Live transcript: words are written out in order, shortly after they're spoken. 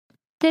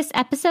This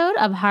episode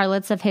of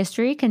Harlots of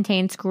History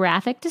contains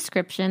graphic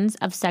descriptions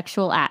of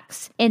sexual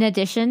acts, in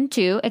addition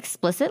to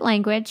explicit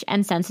language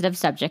and sensitive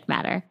subject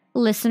matter.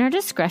 Listener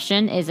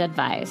discretion is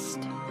advised.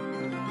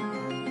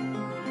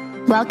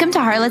 Welcome to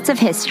Harlots of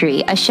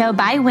History, a show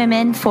by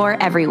women for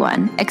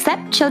everyone,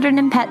 except children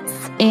and pets,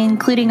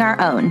 including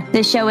our own.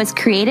 This show is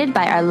created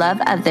by our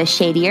love of the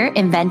shadier,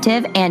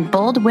 inventive, and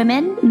bold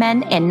women,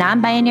 men, and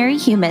non-binary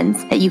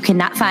humans that you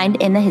cannot find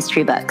in the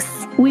history books.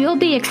 We will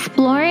be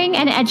exploring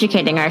and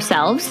educating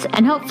ourselves,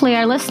 and hopefully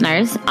our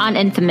listeners, on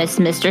infamous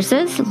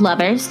mistresses,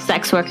 lovers,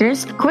 sex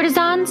workers,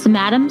 courtesans,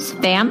 madams,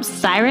 vamps,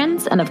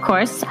 sirens, and of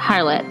course,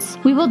 harlots.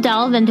 We will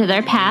delve into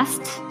their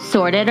past,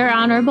 sordid or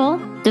honorable,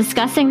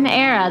 discussing the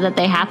era that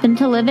they happen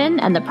to live in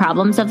and the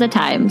problems of the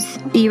times.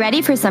 Be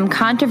ready for some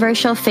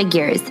controversial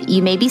figures.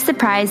 You may be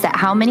surprised at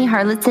how many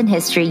harlots in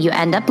history you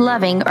end up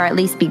loving or at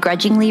least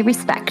begrudgingly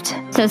respect.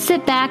 So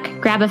sit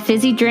back, grab a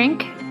fizzy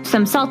drink,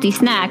 some salty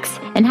snacks,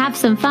 and have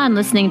some fun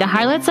listening to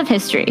Harlots of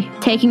History,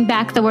 taking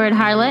back the word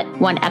harlot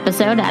one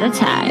episode at a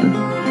time.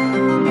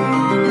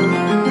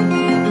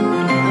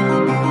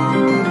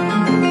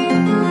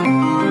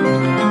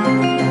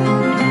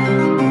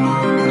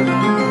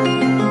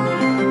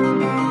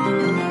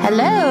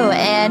 Hello,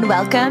 and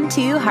welcome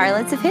to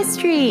Harlots of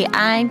History.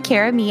 I'm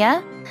Kara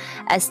Mia,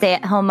 a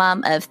stay-at-home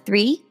mom of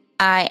 3.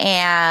 I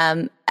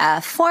am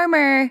a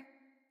former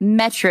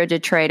Metro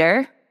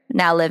Detroiter,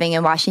 now living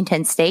in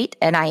Washington State,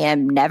 and I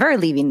am never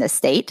leaving the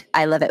state.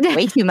 I love it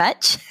way too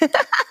much.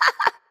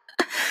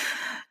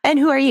 And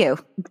who are you?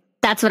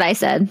 That's what I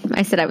said.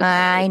 I said I was.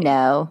 I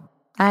know.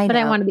 But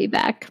I want to be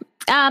back.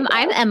 I'm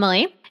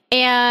Emily,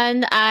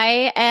 and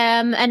I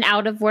am an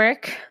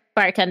out-of-work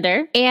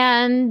bartender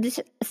and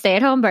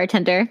stay-at-home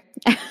bartender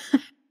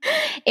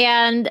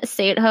and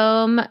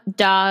stay-at-home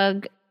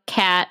dog,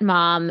 cat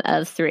mom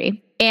of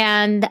 3.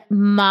 And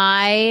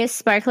my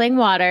sparkling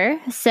water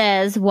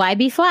says, why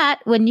be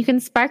flat when you can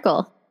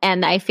sparkle?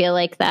 And I feel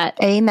like that.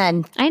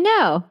 Amen. I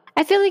know.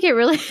 I feel like it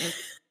really,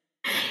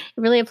 it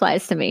really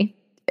applies to me.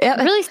 It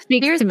really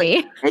speaks to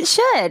me. It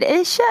should.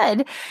 It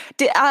should.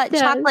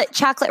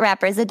 Chocolate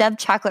wrappers. The Dove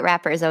chocolate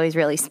wrappers always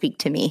really speak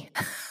to me.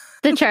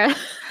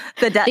 The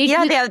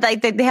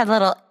they have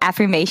little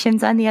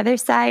affirmations on the other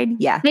side.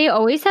 Yeah. They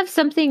always have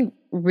something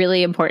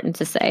really important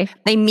to say.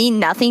 They mean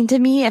nothing to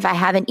me if I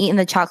haven't eaten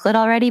the chocolate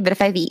already, but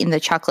if I've eaten the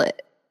chocolate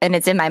and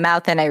it's in my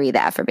mouth and I read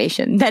the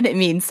affirmation, then it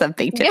means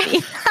something to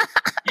me.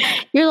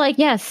 You're like,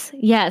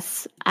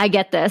 yes, I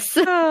get this.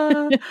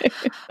 Well,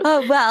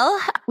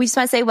 we just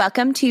want to say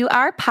welcome to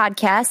our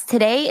podcast.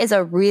 Today is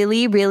a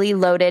really, really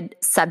loaded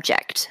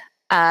subject.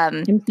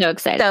 I'm so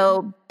excited.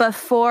 So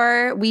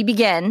before we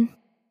begin,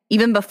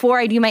 even before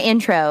I do my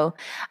intro,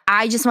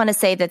 I just want to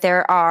say that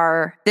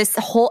this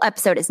whole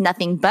episode is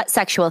nothing but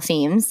sexual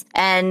themes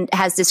and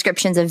has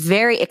descriptions of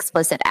very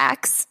explicit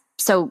acts.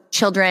 So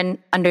children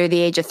under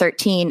the age of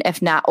 13,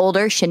 if not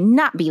older, should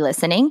not be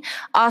listening.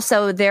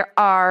 Also, there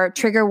are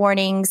trigger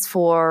warnings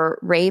for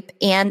rape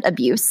and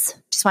abuse.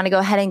 Just want to go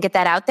ahead and get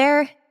that out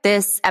there.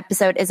 This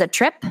episode is a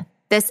trip.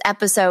 This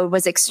episode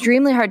was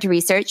extremely hard to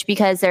research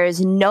because there is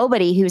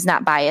nobody who's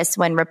not biased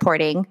when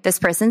reporting this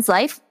person's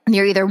life.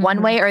 You're either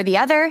one way or the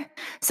other.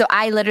 So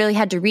I literally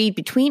had to read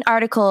between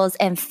articles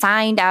and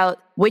find out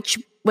which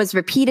was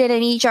repeated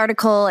in each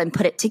article and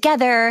put it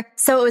together.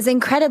 So it was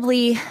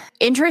incredibly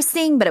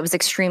interesting, but it was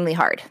extremely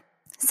hard.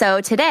 So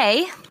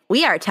today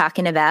we are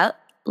talking about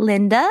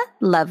Linda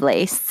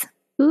Lovelace.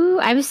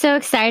 Ooh, I'm so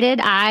excited.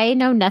 I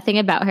know nothing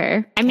about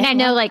her. I mean, I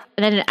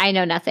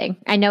know nothing.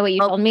 I know what you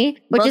told me,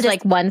 which is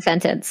like one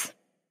sentence.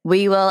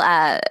 We will,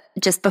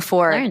 just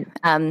before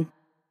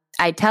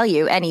I tell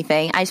you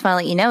anything, I just want to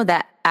let you know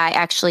that I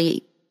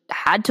actually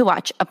had to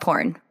watch a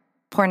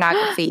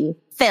pornography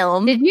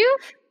film. Did you?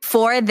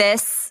 For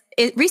this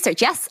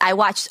research. Yes, I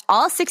watched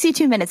all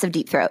 62 minutes of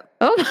Deep Throat.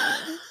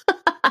 Oh,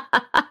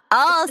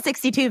 all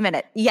 62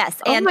 minutes.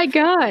 Yes. And my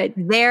God.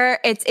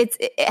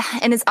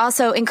 It's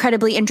also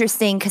incredibly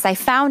interesting because I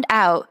found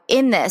out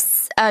in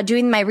this,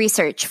 doing my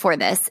research for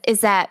this,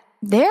 is that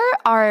there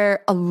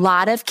are a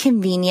lot of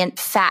convenient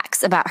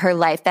facts about her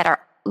life that are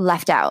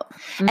left out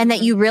and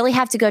that you really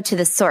have to go to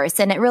the source.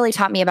 And it really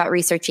taught me about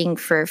researching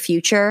for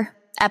future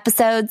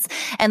episodes.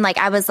 And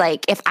I was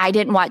like, if I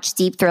didn't watch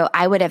Deep Throat,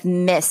 I would have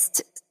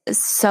missed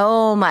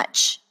so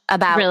much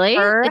about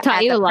her. It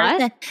taught you a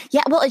lot?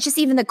 Yeah, well, it's just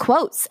even the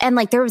quotes. And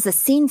there was a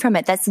scene from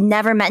it that's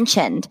never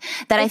mentioned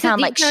that I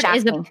found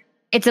shocking.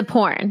 It's a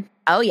porn.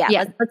 Oh, yeah.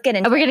 Let's get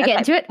into it. We're going to get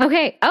into it?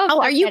 Okay.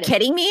 Oh, are you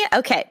kidding me?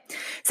 Okay.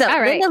 So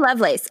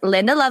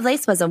Linda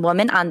Lovelace was a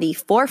woman on the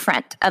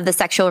forefront of the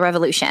sexual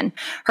revolution.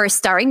 Her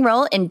starring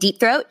role in Deep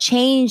Throat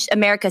changed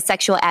America's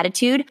sexual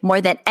attitude more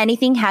than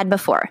anything had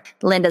before.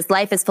 Linda's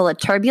life is full of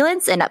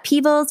turbulence and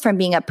upheavals, from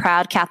being a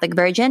proud Catholic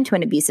virgin to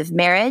an abusive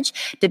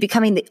marriage, to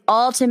becoming the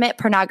ultimate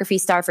pornography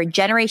star for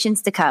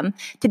generations to come,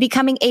 to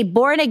becoming a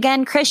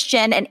born-again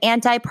Christian and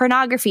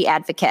anti-pornography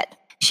advocate.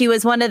 She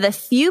was one of the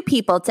few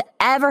people to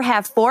ever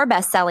have 4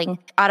 best-selling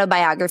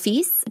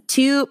autobiographies,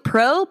 2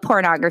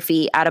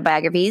 pro-pornography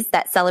autobiographies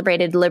that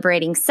celebrated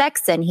liberating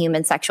sex and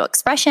human sexual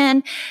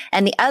expression,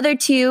 and the other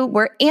 2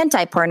 were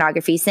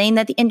anti-pornography, saying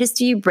that the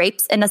industry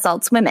rapes and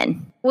assaults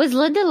women. Was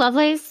Linda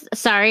Lovelace,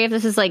 sorry if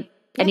this is like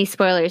any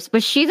spoilers,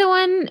 was she the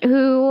one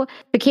who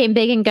became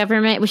big in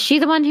government? Was she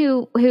the one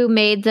who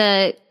made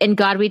the In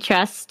God We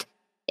Trust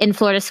in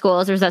Florida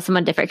schools, or was that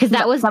someone different? Because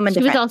that was someone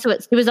different.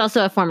 She was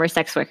also a former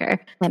sex worker.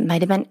 It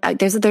might have been.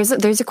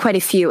 There's quite a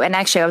few, and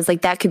actually, I was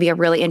like, that could be a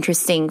really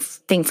interesting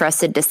thing for us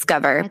to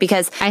discover,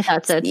 because I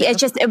thought so too.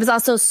 It was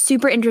also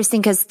super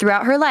interesting because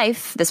throughout her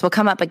life, this will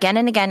come up again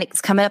and again.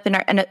 It's come up in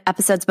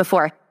episodes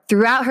before.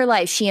 Throughout her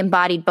life, she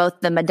embodied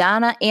both the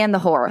Madonna and the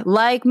whore,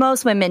 like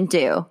most women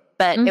do.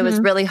 But it was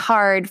really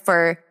hard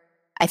for,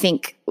 I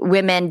think,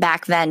 women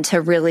back then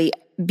to really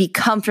be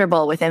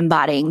comfortable with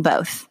embodying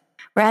both.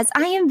 Whereas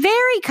I am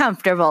very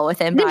comfortable with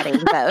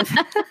embodying both.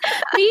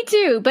 Me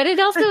too. But it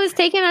also has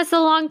taken us a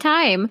long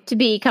time to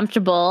be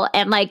comfortable.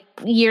 And like,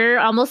 you're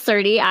almost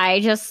 30. I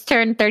just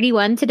turned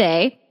 31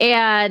 today.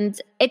 And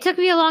it took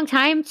me a long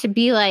time to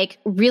be like,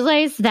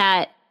 realize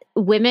that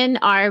women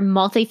are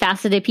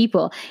multifaceted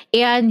people.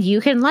 And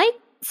you can like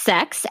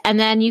sex. And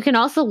then you can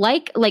also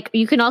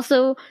you can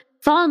also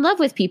fall in love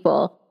with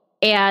people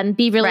and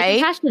be really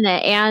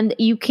passionate. And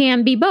you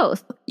can be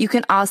both. You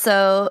can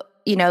also,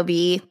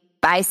 be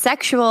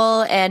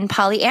bisexual and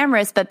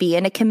polyamorous, but be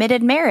in a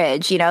committed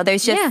marriage.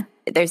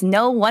 There's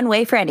no one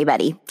way for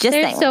anybody.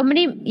 There's so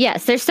many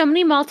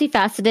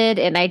multifaceted,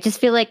 and I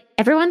just feel like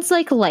everyone's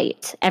like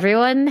light.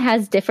 Everyone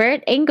has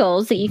different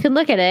angles that you can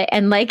look at it,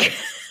 and like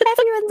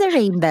everyone's a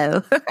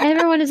rainbow.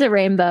 Everyone is a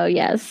rainbow.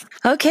 Yes.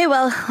 Okay,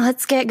 well,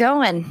 let's get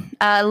going.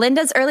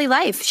 Linda's early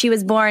life. She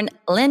was born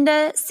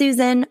Linda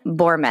Susan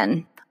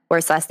Borman.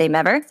 Worst last name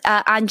ever,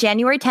 on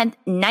January 10th,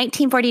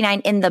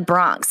 1949 in the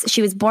Bronx.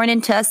 She was born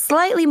into a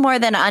slightly more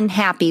than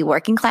unhappy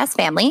working class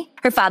family.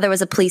 Her father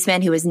was a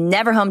policeman who was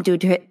never home due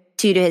to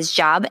his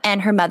job,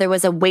 and her mother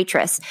was a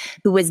waitress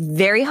who was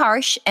very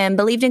harsh and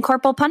believed in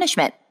corporal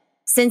punishment.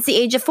 Since the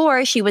age of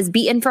 4, she was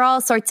beaten for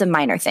all sorts of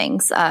minor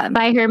things.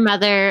 By her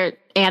mother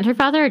and her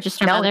father, or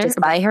just her mother? No, just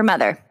by her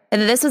mother.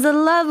 And this was a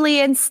lovely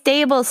and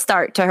stable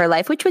start to her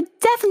life, which would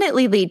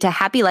definitely lead to a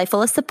happy life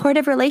full of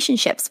supportive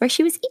relationships where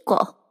she was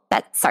equal.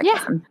 That's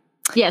sarcasm.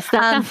 Yeah. Yes,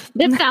 that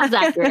sounds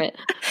accurate.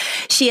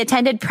 She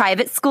attended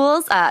private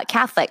schools,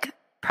 Catholic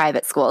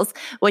private schools,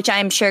 which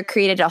I'm sure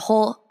created a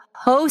whole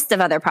host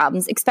of other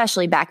problems,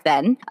 especially back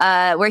then,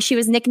 where she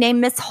was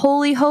nicknamed Miss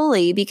Holy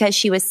Holy because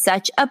she was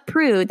such a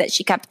prude that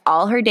she kept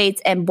all her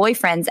dates and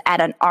boyfriends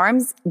at an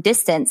arm's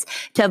distance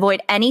to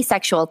avoid any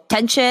sexual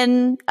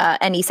tension,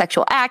 any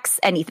sexual acts,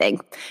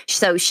 anything.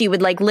 So she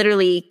would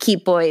literally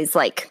keep boys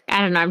at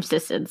an arm's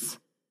distance.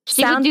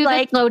 She would do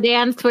the slow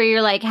dance where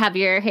you're have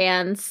your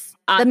hands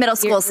on the middle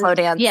school slow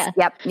dance. Yeah.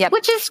 Yep.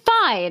 Which is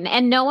fine.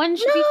 And no one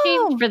should be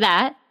shamed for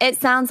that. It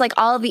sounds like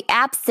all of the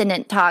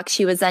abstinent talk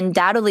she was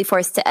undoubtedly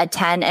forced to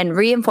attend and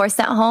reinforced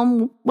at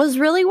home was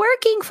really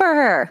working for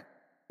her.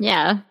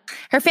 Yeah.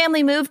 Her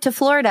family moved to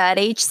Florida at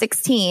age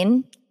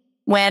 16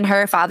 when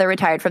her father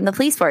retired from the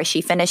police force.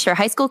 She finished her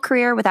high school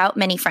career without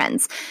many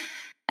friends.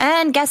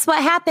 And guess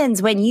what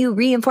happens when you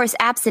reinforce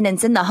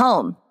abstinence in the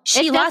home?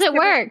 It doesn't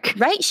work.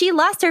 Right? She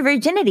lost her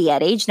virginity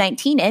at age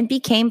 19 and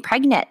became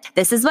pregnant.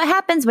 This is what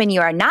happens when you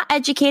are not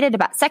educated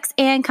about sex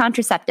and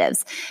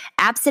contraceptives.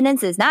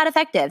 Abstinence is not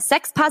effective.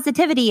 Sex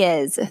positivity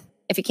is.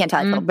 If you can't tell,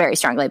 I feel very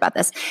strongly about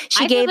this.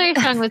 I feel very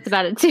strongly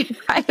about it too.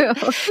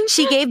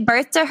 She gave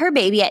birth to her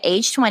baby at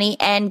age 20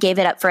 and gave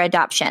it up for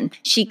adoption.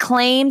 She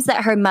claims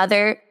that her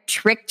mother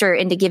tricked her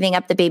into giving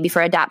up the baby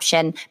for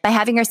adoption by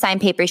having her sign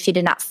papers she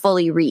did not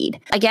fully read.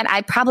 Again,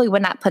 I probably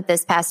would not put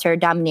this past her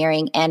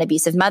domineering and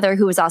abusive mother,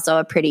 who was also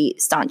a pretty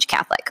staunch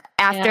Catholic.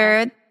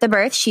 After the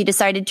birth, she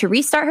decided to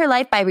restart her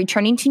life by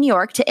returning to New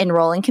York to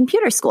enroll in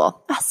computer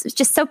school. Oh, it was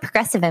just so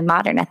progressive and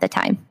modern at the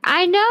time.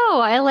 I know.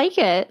 I like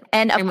it.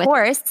 And of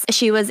course,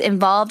 she was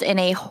involved in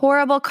a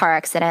horrible car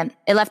accident.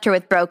 It left her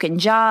with broken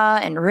jaw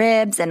and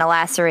ribs and a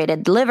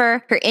lacerated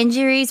liver. Her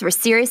injuries were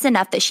serious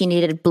enough that she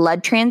needed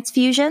blood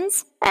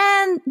transfusions.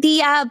 And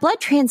the blood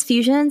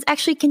transfusions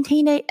actually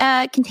contained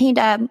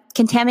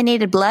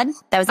contaminated blood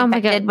that was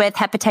infected with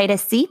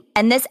hepatitis C.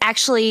 And this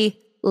actually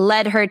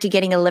led her to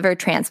getting a liver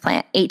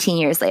transplant 18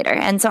 years later.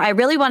 And so I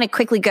really want to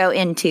quickly go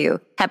into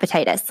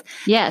hepatitis.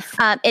 Yes.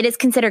 It is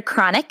considered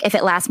chronic if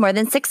it lasts more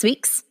than 6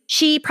 weeks.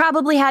 She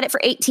probably had it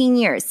for 18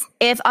 years.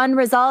 If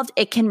unresolved,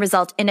 it can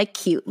result in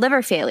acute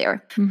liver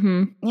failure.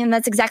 Mm-hmm. And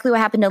that's exactly what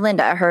happened to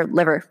Linda. Her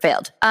liver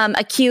failed.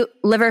 Acute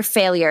liver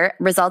failure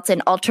results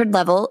in altered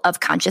level of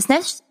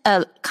consciousness,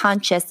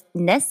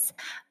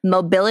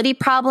 mobility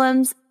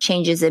problems,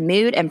 changes in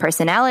mood and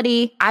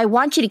personality. I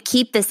want you to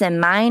keep this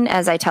in mind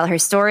as I tell her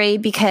story,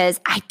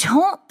 because I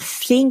don't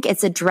think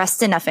it's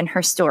addressed enough in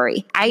her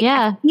story.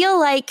 I feel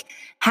like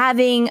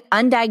having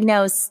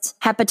undiagnosed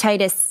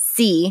hepatitis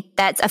C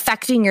that's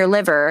affecting your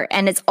liver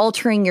and it's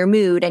altering your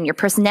mood and your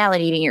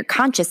personality and your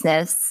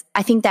consciousness,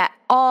 I think that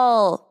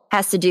all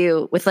has to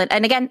do with it.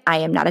 And again, I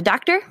am not a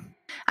doctor.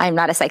 I'm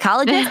not a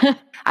psychologist.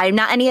 I'm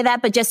not any of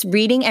that, but just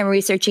reading and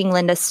researching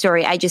Linda's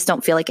story, I just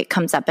don't feel like it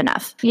comes up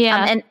enough.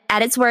 Yeah. And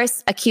at its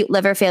worst, acute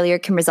liver failure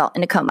can result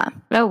in a coma.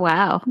 Oh,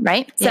 wow.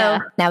 Right? Yeah.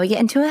 So now we get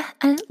into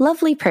a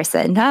lovely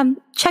person,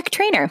 Chuck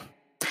Traynor.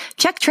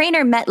 Chuck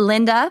Traynor met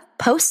Linda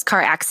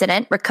post-car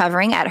accident,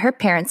 recovering at her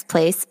parents'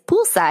 place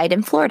poolside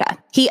in Florida.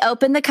 He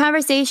opened the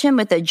conversation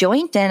with a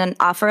joint and an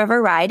offer of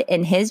a ride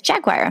in his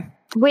Jaguar.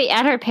 Wait,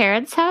 at her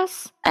parents'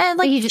 house? And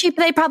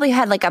they probably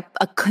had like a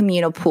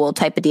communal pool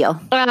type of deal.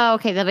 Oh,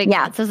 okay. That makes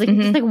sense. So I was like, he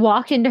just like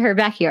walked into her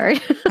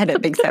backyard. I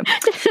don't think so.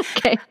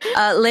 Okay.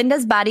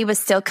 Linda's body was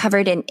still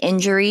covered in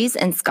injuries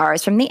and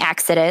scars from the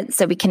accident,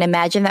 so we can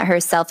imagine that her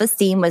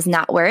self-esteem was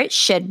not where it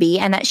should be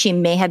and that she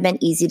may have been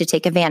easy to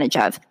take advantage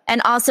of. And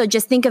also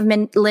just think of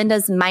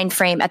Linda's mind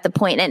frame at the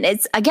point, and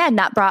it's, again,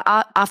 not brought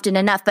often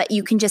enough, but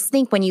you can just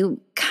think when you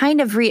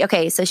kind of read,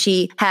 okay, so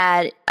she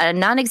had a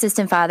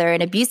non-existent father,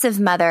 an abusive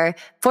mother,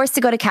 forced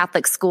to go to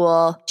Catholic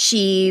school.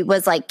 She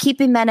was like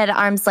keeping men at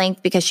arm's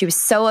length because she was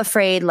so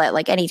afraid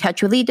like any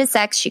touch would lead to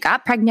sex. She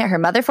got pregnant. Her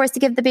mother forced to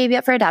give the baby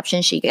up for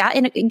adoption. She got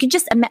in, you could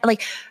just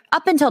like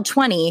up until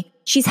 20,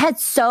 she's had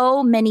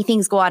so many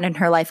things go on in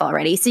her life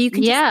already. So you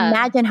can just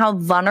imagine how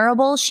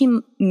vulnerable she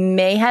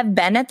may have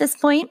been at this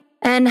point.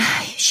 And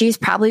she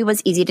probably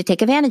was easy to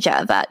take advantage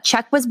of.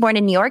 Chuck was born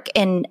in New York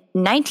in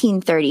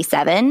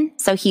 1937.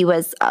 So he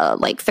was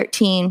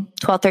 13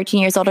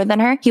 years older than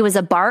her. He was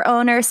a bar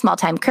owner,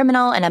 small-time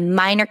criminal, and a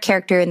minor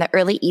character in the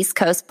early East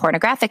Coast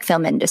pornographic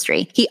film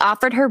industry. He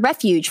offered her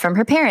refuge from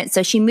her parents.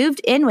 So she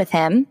moved in with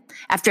him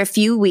after a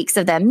few weeks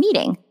of them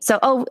meeting. So,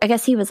 I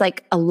guess he was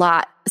like a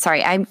lot.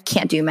 Sorry, I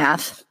can't do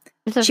math.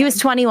 Okay. She was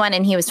 21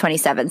 and he was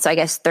 27. So I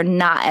guess they're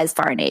not as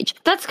far in age.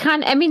 That's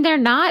they're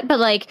not, but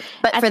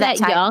for that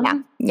time,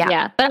 young.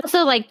 Yeah. But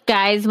also like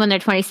guys, when they're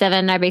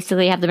 27, I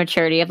basically have the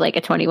maturity of like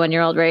a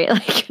 21-year-old, right?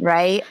 Like,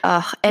 right.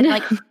 And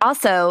like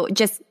also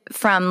just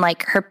from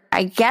like her,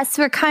 I guess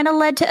we're kind of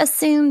led to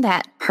assume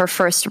that her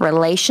first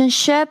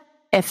relationship,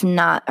 if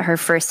not her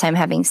first time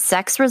having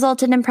sex,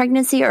 resulted in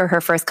pregnancy, or her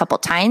first couple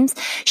times.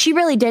 She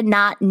really did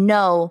not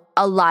know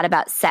a lot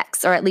about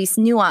sex, or at least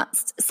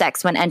nuanced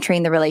sex, when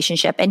entering the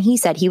relationship. And he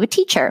said he would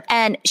teach her.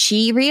 And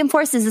she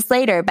reinforces this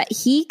later, but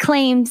he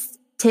claims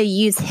to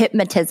use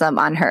hypnotism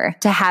on her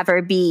to have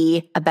her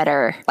be a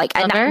better, like,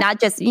 not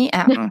just, he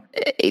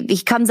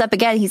comes up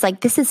again. He's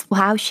like, this is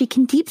how she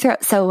can deep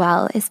throat so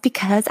well, is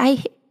because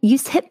I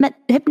used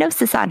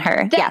hypnosis on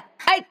her.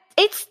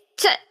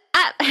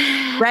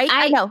 Right?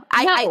 I know.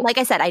 I like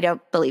I said, I don't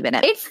believe in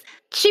it.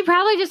 She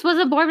probably just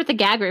wasn't born with a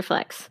gag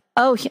reflex.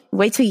 Oh,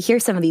 wait till you hear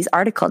some of these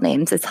article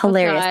names. It's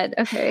hilarious.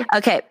 Oh, God.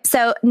 Okay.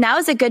 So now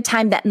is a good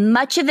time that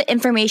much of the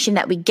information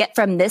that we get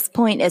from this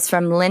point is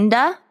from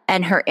Linda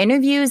and her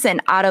interviews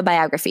and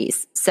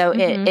autobiographies. So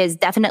it is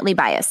definitely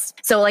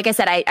biased. So like I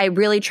said, I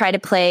really try to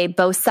play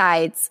both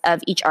sides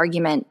of each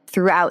argument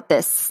throughout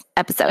this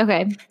episode.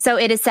 Okay. So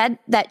it is said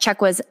that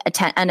Chuck was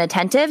an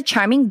attentive,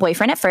 charming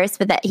boyfriend at first,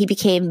 but that he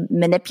became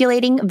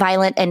manipulating,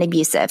 violent, and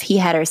abusive. He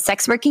had her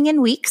sex working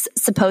in weeks,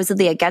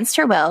 supposedly against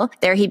her will.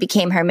 There he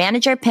became her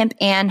manager, pimp,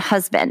 and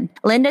husband.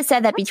 Linda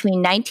said that between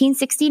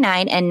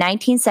 1969 and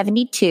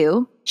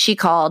 1972, she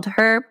called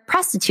her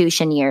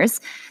prostitution years,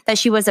 that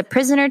she was a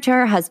prisoner to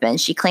her husband.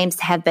 She claims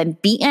to have been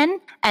beaten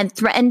and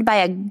threatened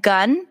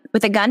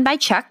with a gun by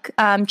Chuck.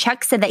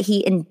 Chuck said that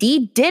he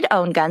indeed did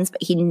own guns,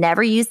 but he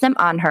never used them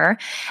on her,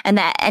 and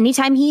that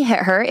anytime he hit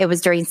her, it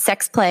was during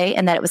sex play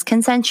and that it was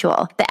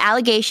consensual. The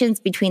allegations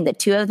between the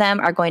two of them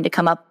are going to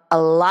come up a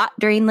lot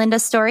during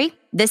Linda's story.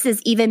 This is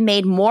even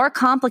made more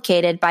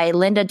complicated by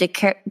Linda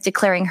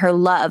declaring her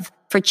love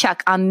for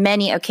Chuck on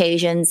many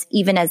occasions,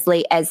 even as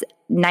late as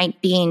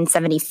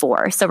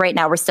 1974. So right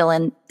now we're still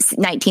in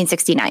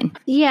 1969.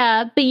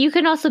 Yeah, but you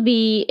can also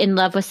be in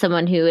love with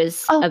someone who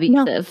is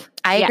abusive.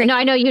 No, I agree. No,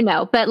 I know you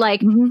know, but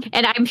like,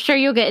 and I'm sure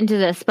you'll get into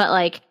this, but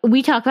like,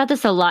 we talk about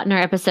this a lot in our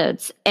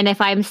episodes. And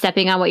if I'm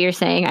stepping on what you're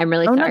saying, I'm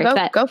really sorry.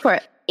 No, go for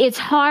it. It's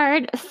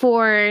hard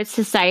for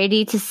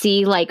society to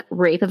see like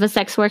rape of a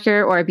sex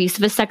worker or abuse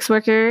of a sex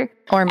worker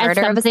or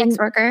murder of a sex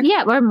worker.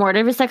 Yeah, or murder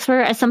of a sex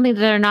worker as something that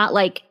they're not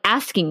like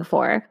asking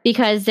for,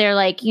 because they're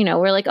like,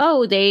 we're like,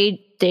 oh,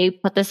 they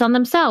put this on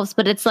themselves.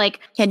 But it's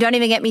like, yeah, don't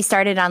even get me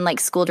started on like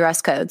school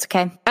dress codes.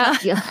 Okay.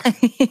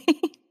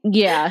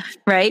 Yeah.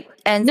 Right.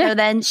 And so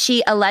then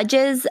she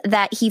alleges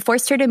that he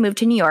forced her to move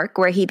to New York,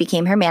 where he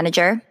became her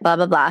manager, blah,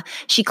 blah, blah.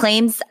 She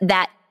claims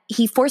that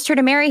he forced her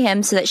to marry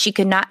him so that she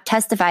could not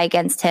testify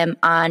against him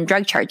on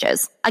drug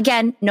charges.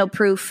 Again, no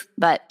proof,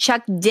 but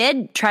Chuck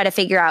did try to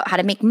figure out how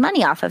to make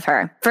money off of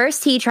her.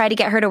 First, he tried to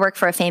get her to work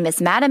for a famous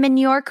madam in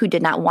New York who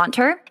did not want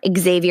her.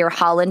 Xavier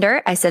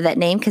Hollander, I said that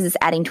name because it's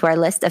adding to our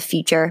list of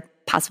future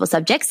possible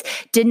subjects,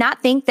 did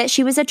not think that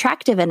she was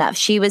attractive enough.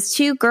 She was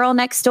too girl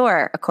next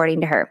door,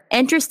 according to her.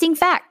 Interesting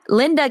fact,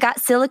 Linda got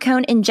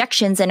silicone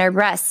injections in her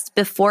breasts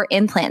before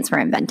implants were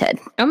invented.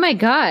 Oh my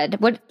God.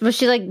 What was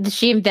she like? Did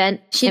she invent?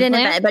 She didn't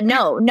invent it, but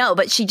no,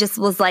 but she just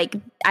was like,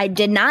 I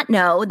did not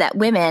know that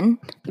women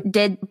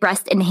did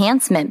breast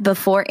enhancement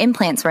before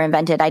implants were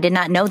invented. I did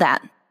not know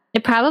that.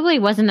 It probably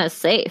wasn't as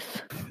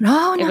safe.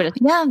 No.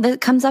 Yeah,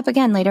 that comes up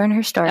again later in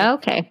her story.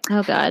 Okay.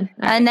 Oh, God.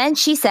 And then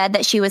she said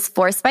that she was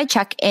forced by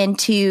Chuck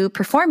into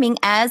performing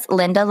as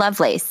Linda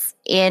Lovelace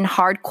in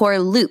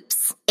hardcore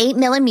loops,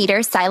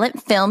 8mm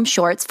silent film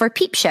shorts for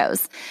peep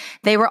shows.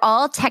 They were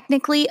all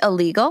technically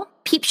illegal.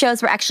 Peep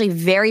shows were actually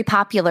very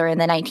popular in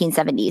the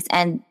 1970s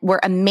and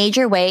were a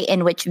major way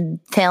in which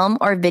film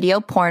or video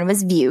porn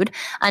was viewed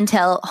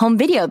until home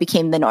video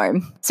became the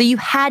norm. So you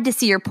had to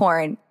see your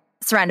porn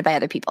surrounded by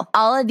other people.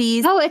 All of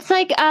these. Oh, it's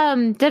like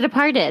The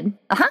Departed.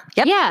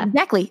 Yep. Yeah.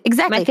 Exactly.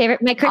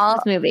 My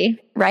Christmas movie.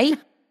 Right?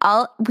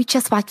 We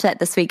just watched that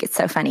this week. It's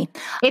so funny.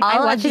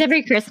 I watch it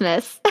every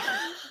Christmas.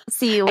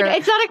 See,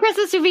 it's not a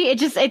Christmas movie.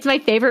 It's my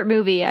favorite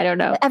movie. I don't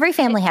know. Every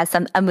family has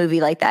a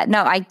movie like that.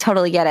 No, I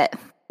totally get it.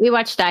 We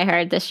watched Die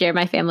Hard this year.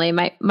 My family,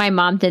 my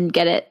mom didn't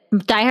get it.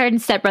 Die Hard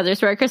and Step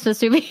Brothers were a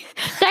Christmas movie.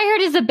 Die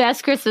Hard is the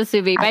best Christmas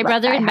movie. My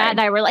brother and Matt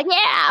and I were like,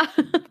 yeah.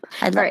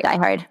 I love Die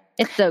Hard.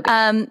 It's so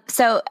good.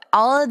 So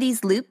all of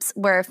these loops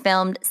were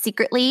filmed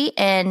secretly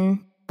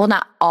well,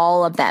 not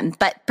all of them,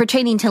 but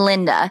pertaining to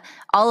Linda,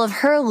 all of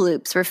her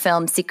loops were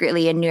filmed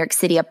secretly in New York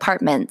City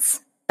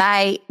apartments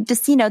by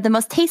just, the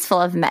most tasteful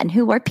of men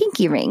who wore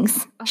pinky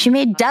rings. She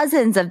made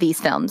dozens of these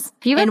films.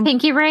 If you have a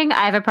pinky ring,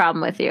 I have a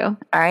problem with you. All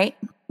right.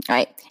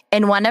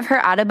 In one of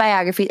her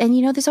autobiographies, and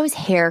there's always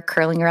hair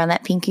curling around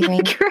that pinky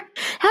ring.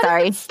 How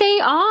does it stay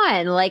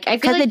on? Like, I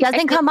feel like it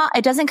doesn't come off.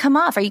 It doesn't come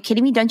off. Are you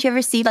kidding me? Don't you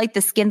ever see like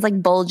the skin's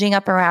like bulging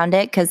up around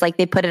it? Cause like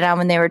they put it on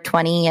when they were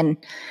 20 and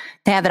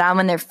they have it on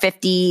when they're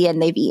 50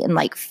 and they've eaten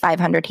like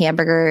 500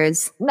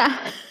 hamburgers. Nah.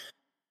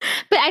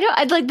 But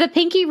I like the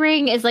pinky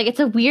ring is like, it's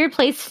a weird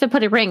place to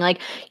put a ring. Like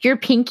your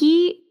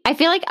pinky, I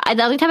feel like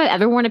the only time I've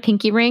ever worn a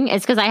pinky ring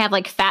is because I have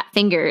like fat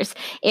fingers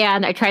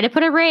and I tried to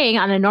put a ring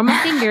on a normal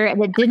finger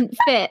and it didn't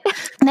fit.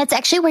 And that's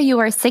actually where you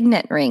wear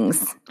signet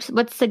rings.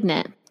 What's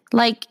signet?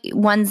 Like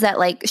ones that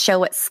like show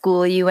what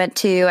school you went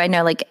to. I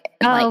know like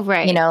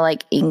right.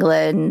 Like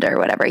England or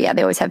whatever. Yeah,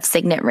 they always have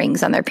signet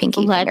rings on their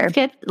pinky finger.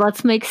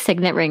 Let's make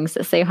signet rings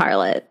that say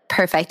harlot.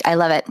 Perfect. I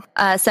love it.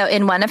 So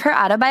in one of her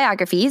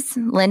autobiographies,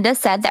 Linda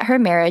said that her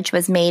marriage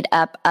was made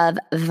up of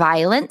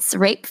violence,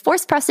 rape,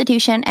 forced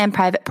prostitution, and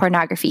private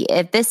pornography.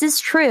 If this is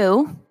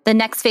true, the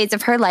next phase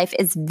of her life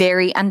is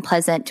very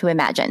unpleasant to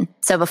imagine.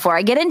 So before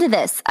I get into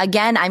this,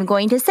 again, I'm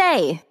going to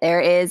say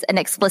there is an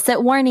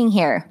explicit warning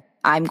here.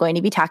 I'm going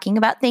to be talking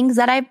about things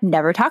that I've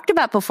never talked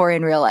about before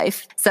in real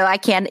life. So I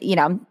can't,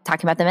 I'm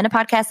talking about them in a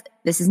podcast.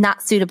 This is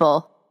not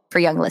suitable for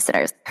young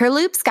listeners. Her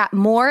loops got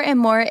more and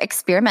more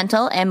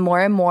experimental and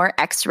more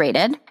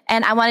X-rated.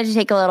 And I wanted to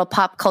take a little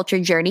pop culture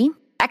journey.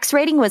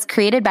 X-rating was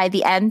created by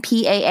the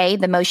MPAA,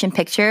 the Motion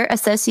Picture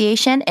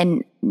Association,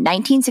 in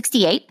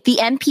 1968. The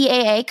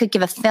MPAA could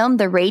give a film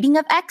the rating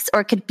of X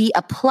or it could be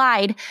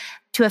applied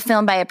to a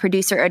film by a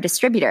producer or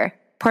distributor.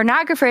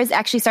 Pornographers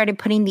actually started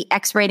putting the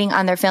X rating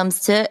on their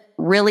films to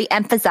really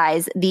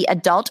emphasize the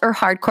adult or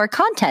hardcore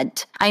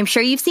content. I'm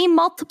sure you've seen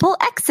multiple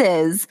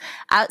X's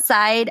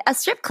outside a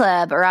strip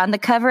club or on the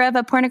cover of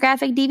a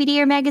pornographic DVD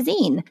or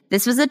magazine.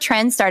 This was a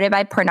trend started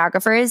by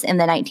pornographers in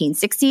the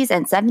 1960s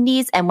and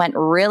 70s and went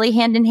really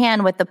hand in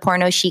hand with the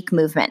porno chic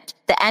movement.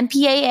 The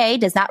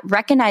MPAA does not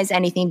recognize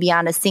anything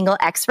beyond a single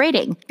X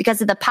rating.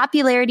 Because of the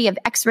popularity of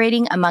X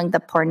rating among the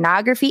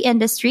pornography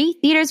industry,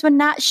 theaters would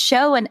not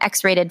show an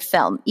X-rated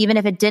film, even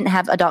if it didn't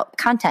have adult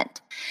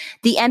content.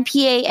 The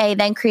MPAA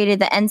then created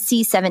the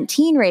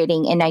NC-17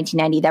 rating in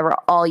 1990 that we're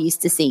all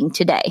used to seeing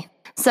today.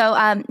 So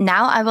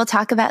now I will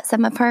talk about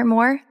some of her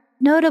more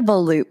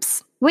notable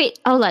loops. Wait,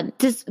 hold on.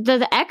 Does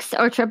the X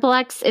or triple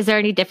X, is there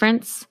any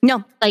difference?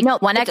 No,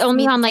 one X only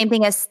means on the same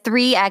thing as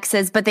three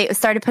X's, but they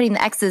started putting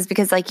the X's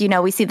because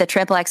we see the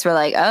triple X, we're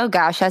like, oh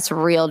gosh, that's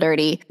real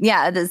dirty.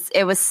 Yeah,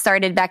 it was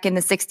started back in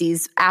the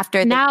 60s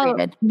after Now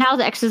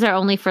the X's are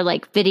only for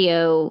like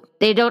video.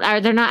 They're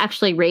not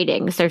actually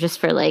ratings. They're just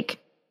for like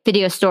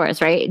video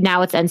stores, right?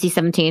 Now it's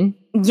NC-17.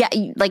 Yeah,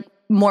 like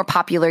more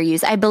popular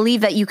use. I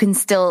believe that you can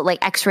still,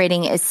 like, X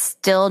rating is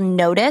still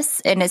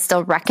noticed and is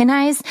still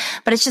recognized,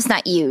 but it's just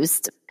not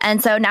used.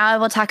 And so now I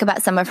will talk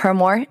about some of her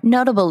more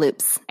notable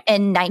loops.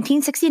 In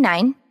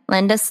 1969,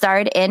 Linda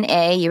starred in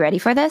you ready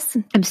for this?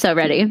 I'm so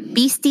ready.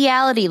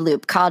 Bestiality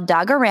loop called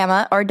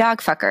Dogorama or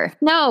Dogfucker.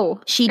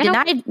 No. She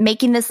denied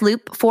making this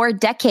loop for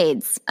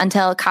decades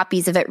until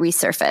copies of it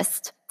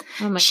resurfaced.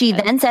 She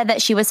then said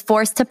that she was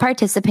forced to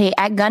participate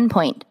at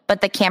gunpoint,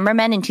 but the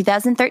cameraman in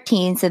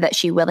 2013 said that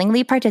she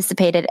willingly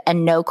participated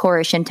and no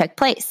coercion took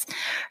place.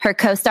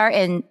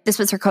 This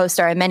was her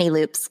co-star in many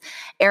loops.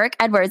 Eric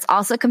Edwards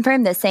also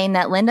confirmed this, saying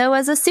that Linda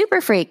was a super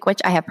freak,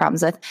 which I have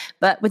problems with,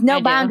 but with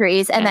no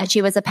boundaries, and that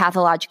she was a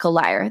pathological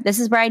liar. This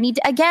is where I need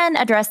to again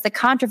address the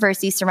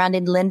controversy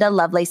surrounding Linda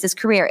Lovelace's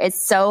career.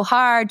 It's so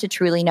hard to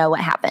truly know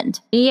what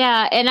happened.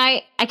 Yeah, and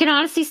I can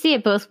honestly see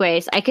it both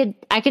ways. I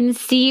can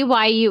see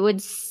why you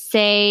would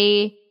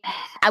say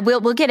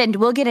we'll get into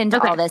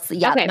all this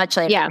much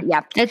later.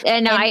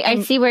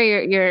 I see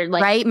where you're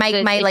like, right,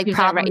 my like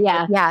problem.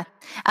 Right. Yeah.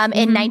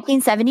 In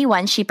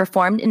 1971 she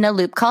performed in a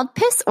loop called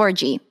Piss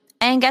Orgy,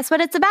 and guess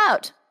what it's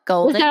about?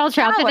 golden Donald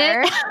Trump in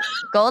shower. it?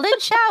 Golden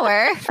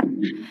shower.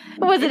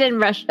 Was it in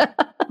Russia?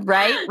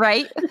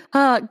 Right.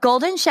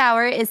 Golden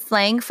shower is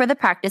slang for the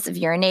practice of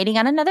urinating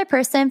on another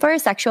person for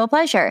sexual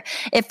pleasure.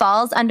 It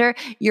falls under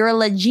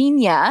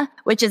urolagenia,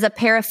 which is a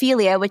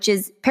paraphilia,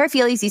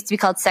 paraphilias used to be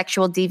called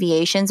sexual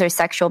deviations or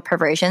sexual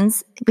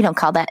perversions. We don't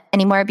call that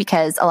anymore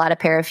because a lot of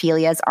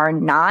paraphilias are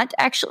not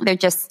actually, they're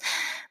just,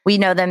 we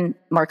know them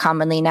more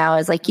commonly now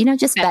as like,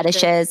 just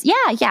fetishes.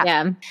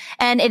 Yeah.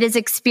 And it is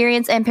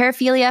experience, and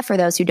paraphilia, for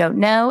those who don't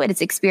know, it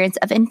is experience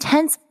of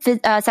intense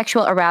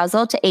sexual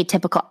arousal to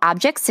atypical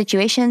objects,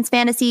 situations,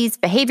 fantasies,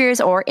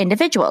 behaviors, or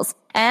individuals.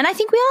 And I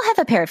think we all have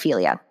a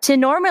paraphilia. To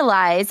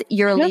normalize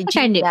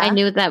urolagenia. I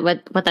knew that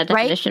what that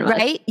definition was.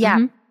 Right? Yeah.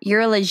 Mm-hmm.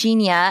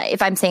 Urolagenia,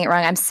 if I'm saying it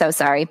wrong, I'm so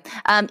sorry.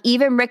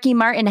 Even Ricky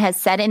Martin has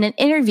said in an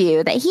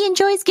interview that he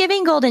enjoys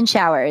giving golden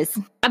showers.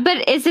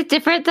 But is it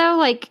different though?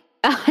 Like,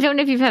 I don't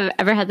know if you've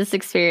ever had this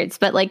experience,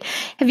 but like,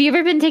 have you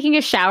ever been taking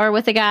a shower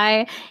with a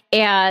guy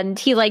and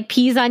he like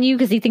pees on you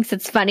because he thinks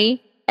it's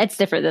funny? It's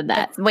different than that.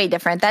 That's way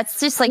different.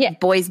 That's just like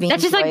boys being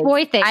That's just boys. like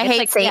boy thing. I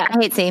hate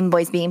saying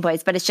boys being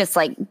boys, but it's just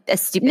like a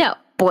stupid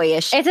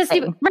boyish It's a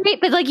stupid, right?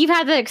 But like, you've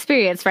had the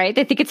experience, right?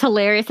 They think it's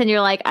hilarious and you're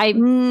like,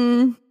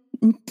 no.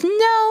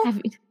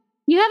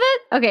 You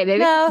haven't? Okay, maybe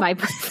no. My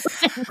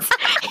boyfriend.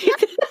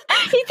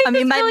 I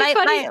mean,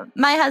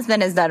 my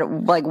husband has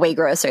done like way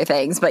grosser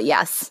things, but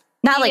yes.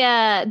 Not like,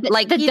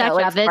 like the Dutch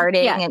like oven.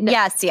 Farting and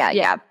yes.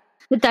 The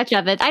Dutch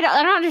oven. I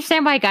don't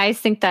understand why guys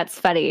think that's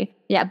funny.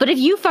 Yeah. But if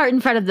you fart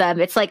in front of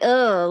them, it's like,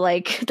 oh,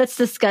 like that's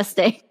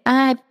disgusting.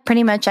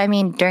 Pretty much. I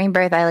mean, during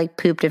birth, I like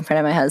pooped in front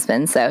of my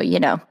husband. So,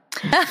 Yeah.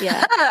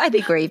 I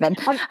think we're even.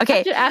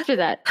 Okay. After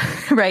that.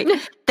 Right.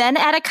 Then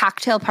at a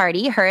cocktail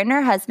party, her and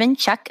her husband,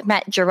 Chuck,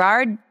 met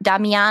Gerard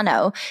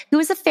Damiano, who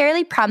was a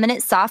fairly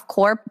prominent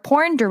softcore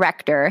porn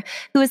director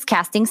who was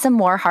casting some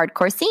more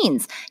hardcore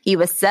scenes. He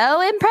was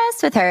so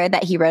impressed with her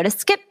that he wrote a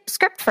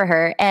script for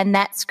her, and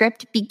that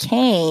script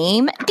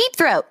became Deep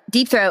Throat.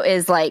 Deep Throat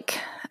is like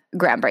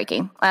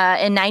groundbreaking.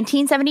 In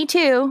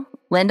 1972,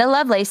 Linda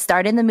Lovelace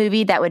starred in the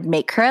movie that would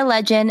make her a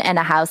legend and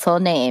a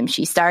household name.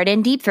 She starred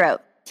in Deep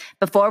Throat.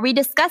 Before we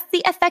discuss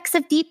the effects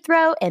of Deep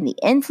Throat and the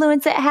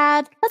influence it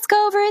had, let's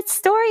go over its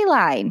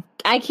storyline.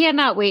 I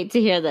cannot wait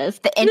to hear this.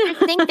 The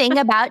interesting thing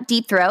about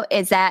Deep Throat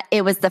is that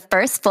it was the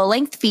first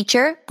full-length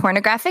feature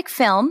pornographic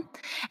film,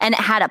 and it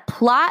had a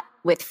plot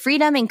with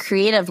freedom and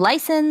creative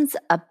license,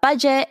 a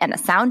budget, and a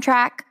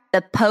soundtrack.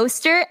 The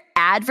poster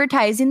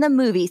advertising the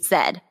movie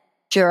said,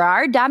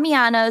 Gerard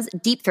Damiano's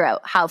Deep Throat,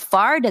 how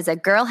far does a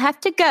girl have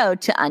to go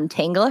to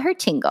untangle her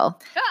tingle?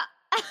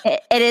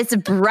 It is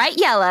bright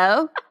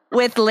yellow,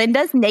 with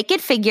Linda's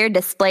naked figure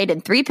displayed in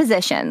 3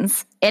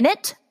 positions. In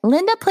it,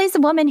 Linda plays a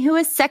woman who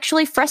is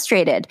sexually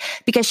frustrated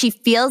because she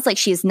feels like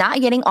she is not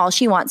getting all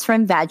she wants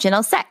from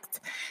vaginal sex.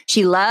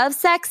 She loves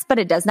sex, but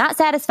it does not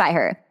satisfy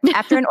her.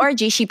 After an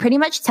orgy, she pretty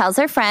much tells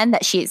her friend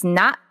that she is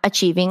not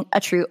achieving a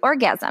true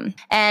orgasm.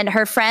 And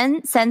her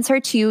friend sends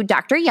her to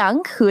Dr.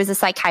 Young, who is a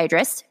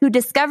psychiatrist, who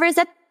discovers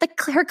that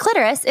her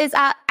clitoris is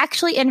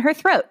actually in her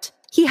throat.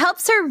 He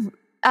helps her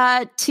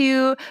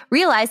to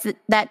realize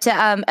that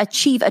to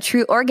achieve a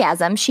true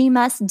orgasm, she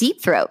must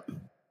deep throat.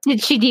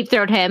 Did she deep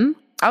throat him?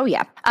 Oh,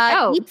 yeah.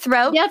 Deep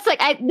throat. That's like,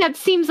 that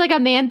seems like a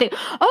man thing.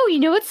 Oh, you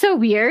know what's so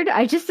weird?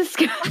 I just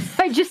discovered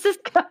the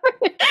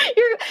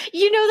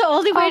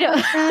only way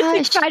to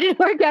try an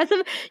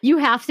orgasm, you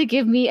have to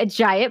give me a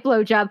giant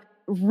blowjob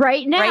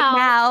right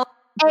now.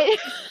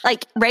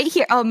 Like right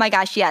here. Oh my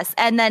gosh, yes.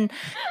 And then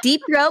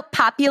Deep Throat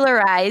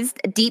popularized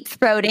deep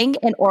throating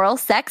and oral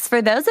sex.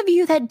 For those of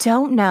you that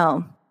don't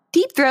know,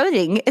 deep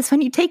throating is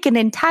when you take an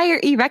entire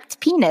erect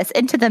penis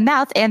into the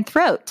mouth and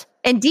throat.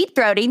 In deep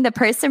throating, the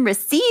person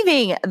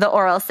receiving the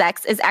oral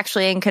sex is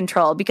actually in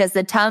control because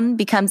the tongue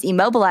becomes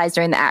immobilized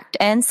during the act,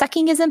 and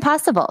sucking is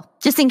impossible.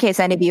 Just in case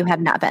any of you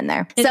have not been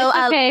there. It's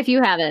okay if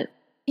you haven't.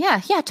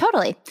 Yeah,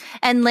 totally.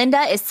 And Linda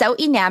is so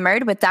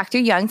enamored with Dr.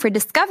 Young for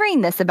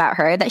discovering this about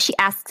her that she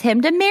asks him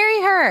to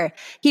marry her.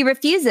 He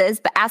refuses,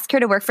 but asks her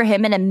to work for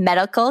him in a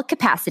medical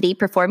capacity,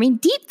 performing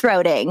deep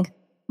throating.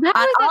 How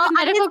is that a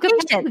medical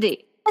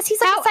capacity? Because he's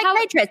like a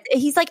psychiatrist.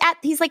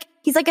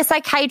 He's like a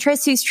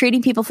psychiatrist who's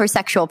treating people for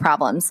sexual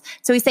problems.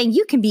 So he's saying,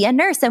 you can be a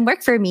nurse and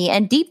work for me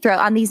and deep throat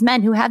on these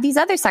men who have these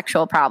other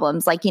sexual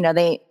problems. Like, I'm not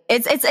saying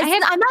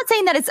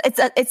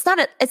that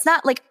it's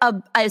not like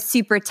a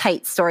super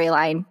tight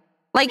storyline.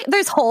 Like,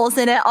 there's holes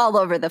in it all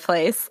over the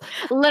place.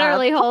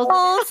 Literally holes.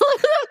 I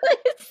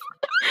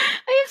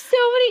have so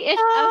many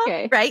issues.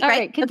 Okay.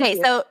 Right. Okay,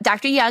 so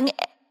Dr. Young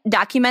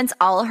documents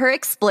all her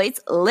exploits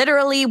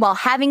literally while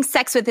having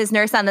sex with his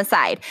nurse on the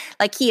side.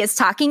 Like, he is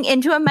talking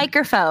into a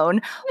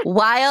microphone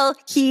while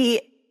he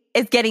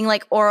is getting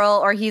like oral,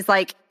 or he's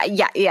like,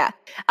 yeah.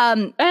 I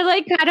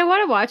like kind of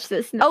want to watch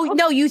this now. Oh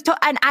no,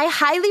 and I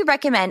highly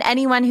recommend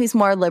anyone who's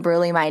more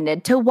liberally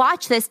minded to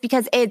watch this,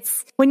 because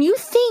it's, when you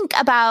think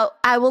about,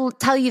 I will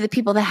tell you the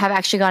people that have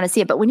actually gone to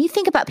see it, but when you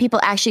think about people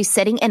actually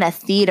sitting in a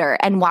theater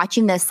and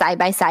watching this side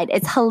by side,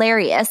 it's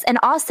hilarious. And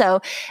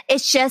also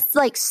it's just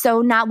like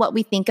so not what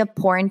we think of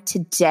porn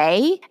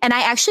today. And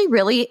I actually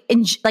really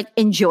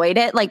enjoyed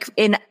it, like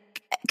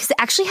because it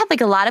actually had like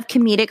a lot of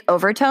comedic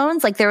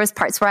overtones. Like there was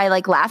parts where I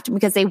like laughed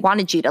because they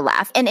wanted you to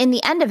laugh. And in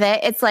the end of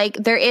it, it's like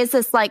there is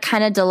this like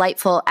kind of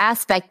delightful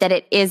aspect that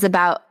it is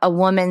about a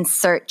woman's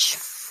search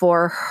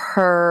for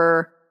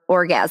her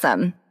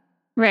orgasm.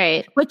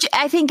 Right. Which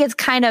I think is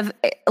kind of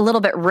a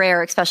little bit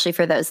rare, especially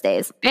for those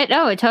days. It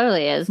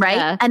totally is. Right.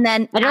 Yeah. And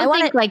then I don't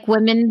think like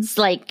women's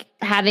like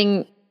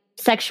having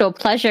sexual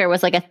pleasure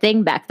was like a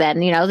thing back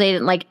then. You know, they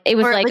didn't like, it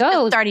was like,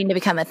 starting to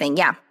become a thing.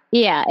 Yeah.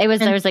 Yeah, there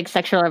was like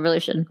sexual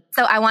revolution.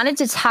 So I wanted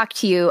to talk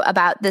to you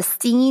about the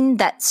scene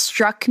that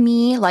struck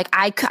me. Like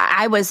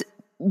I was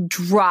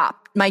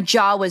dropped. My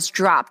jaw was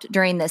dropped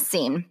during this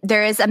scene.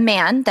 There is a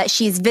man that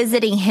she's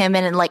visiting him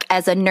in like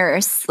as a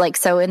nurse, like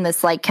so in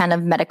this like kind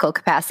of medical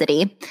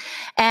capacity.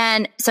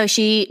 And so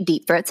she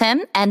deep throats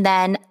him, and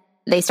then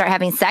they start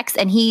having sex,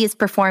 and he is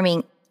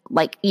performing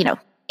like, you know,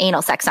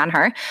 anal sex on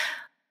her,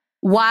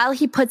 while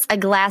he puts a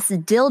glass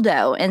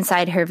dildo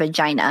inside her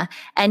vagina,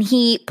 and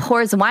he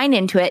pours wine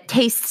into it,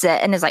 tastes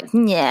it, and is like,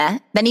 yeah.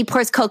 Then he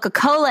pours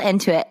Coca-Cola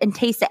into it and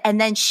tastes it,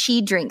 and then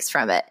she drinks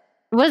from it.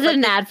 Was it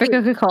an ad for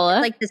Coca-Cola?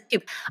 Like this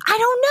tube. I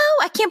don't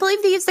know. I can't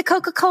believe they used the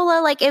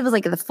Coca-Cola. Like it was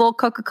like the full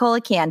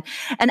Coca-Cola can.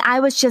 And I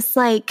was just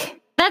like,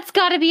 that's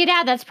got to be an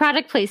ad. That's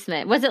product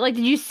placement. Was it like,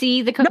 did you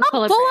see the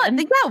Coca-Cola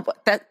brand? No,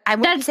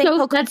 that's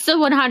so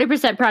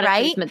 100% product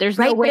placement. There's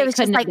no way it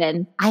couldn't have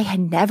been. I had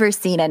never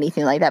seen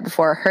anything like that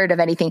before, heard of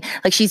anything.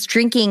 Like she's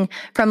drinking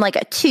from like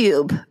a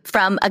tube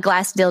from a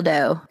glass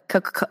dildo.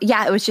 Coca-Cola.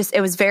 Yeah, it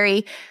was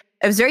very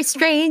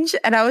strange.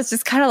 And I was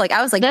just kind of like,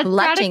 I was like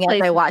blushing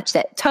as I watched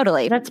it.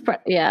 Totally. It's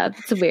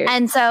weird.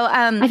 And so,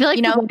 I feel like,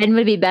 you know, wine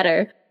would be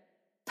better.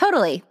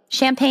 Totally.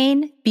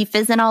 Champagne, be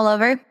fizzing all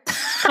over.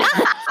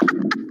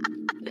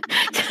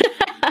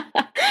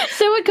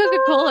 So would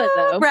Coca-Cola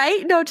though.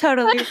 Right? No,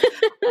 totally.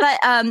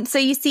 But so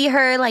you see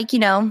her like, you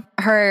know,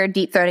 her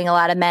deep throating a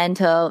lot of men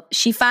till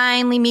she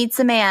finally meets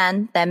a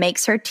man that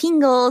makes her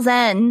tingles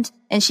end,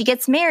 and she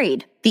gets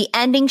married. The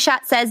ending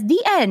shot says the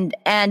end,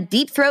 and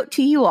deep throat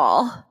to you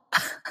all.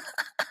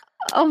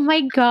 Oh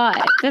my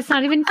God. That's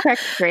not even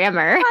correct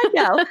grammar.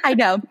 I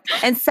know.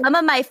 And some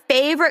of my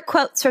favorite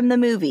quotes from the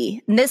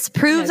movie, and this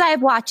proves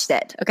I've watched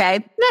it.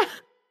 Okay.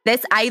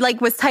 I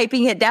like was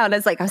typing it down. I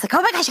was like,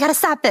 oh my gosh, you gotta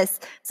stop this.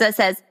 So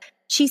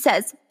she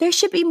says, there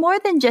should be more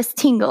than just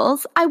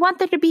tingles. I want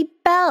there to be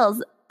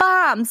bells,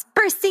 bombs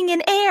bursting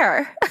in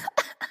air.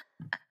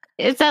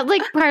 Is that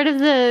like part of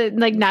the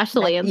like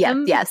national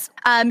anthem? Yes.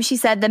 She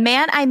said, the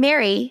man I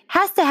marry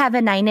has to have a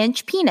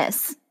 9-inch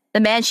penis.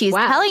 The man she's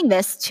telling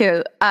this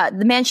to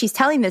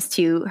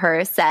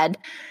her said,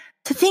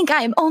 to think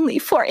I am only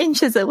 4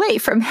 inches away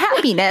from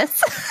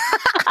happiness.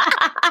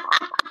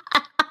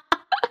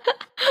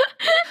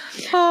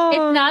 It's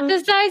not the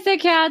size that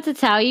counts,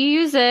 it's how you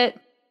use it.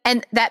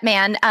 And that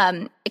man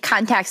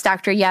contacts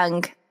Dr.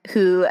 Young,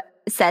 who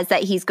says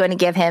that he's going to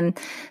give him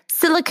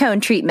silicone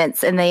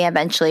treatments, and they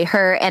eventually,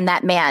 her and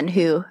that man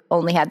who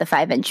only had the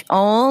 5-inch,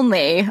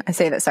 I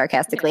say that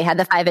sarcastically, had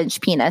the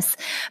 5-inch penis.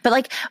 But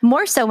like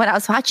more so when I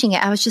was watching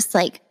it, I was just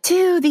like,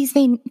 dude, these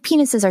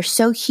penises are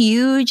so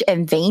huge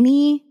and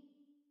veiny.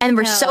 And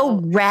we're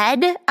so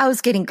red. I was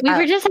getting. We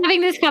were just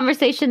having this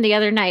conversation the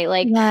other night.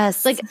 Like,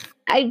 yes, like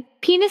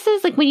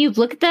penises. Like when you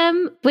look at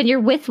them, when you're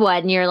with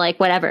one, you're like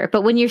whatever.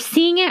 But when you're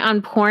seeing it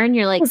on porn,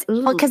 you're like,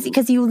 well,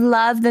 because you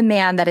love the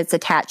man that it's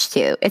attached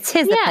to. It's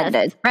his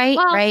appendage, right?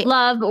 Well, right.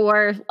 Love,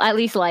 or at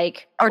least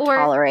like, or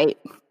tolerate.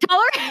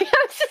 Tolerate. I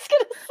was just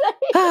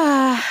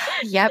gonna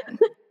say. Yep.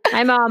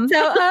 Hi, Mom.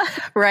 So,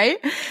 right.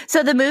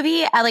 So the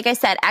movie, like I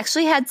said,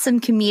 actually had some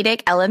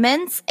comedic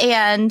elements,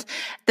 and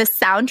the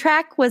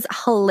soundtrack was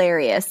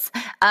hilarious.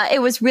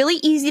 It was really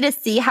easy to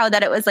see how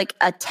that it was like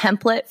a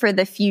template for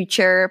the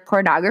future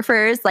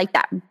pornographers, like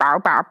that bow,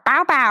 bow,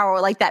 bow, bow,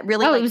 like that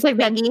really it was like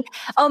that.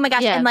 Oh my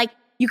gosh. Yeah. And like,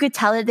 you could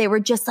tell that they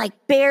were just like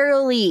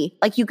barely,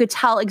 like you could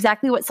tell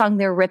exactly what song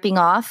they were ripping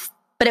off,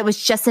 but it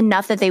was just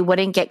enough that they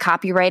wouldn't get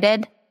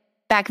copyrighted.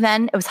 Back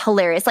then, it was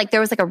hilarious. Like there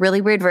was like a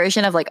really weird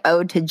version of like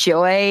Ode to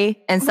Joy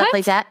and stuff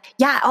like that.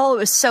 Yeah. Oh, it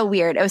was so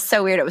weird. It was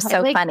so weird. It was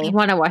so funny. I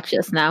want to watch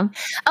this now.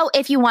 Oh,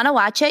 if you want to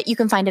watch it, you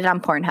can find it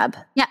on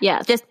Pornhub. Yeah.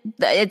 Yeah. Just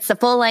it's a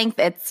full length.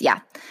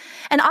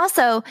 And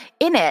also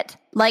in it,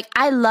 like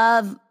I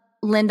love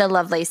Linda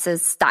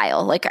Lovelace's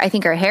style. Like I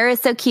think her hair is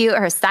so cute.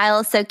 Her style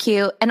is so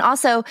cute. And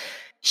also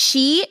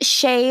she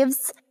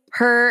shaves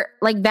her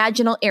like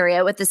vaginal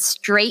area with a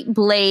straight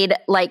blade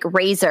like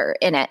razor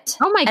in it.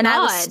 Oh my God.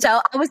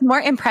 I was more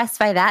impressed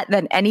by that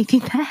than anything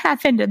that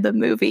happened in the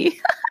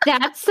movie.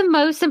 That's the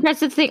most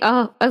impressive thing.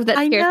 Oh, that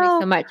scares me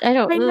so much. I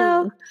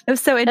know. It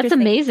was so interesting. That's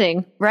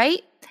amazing.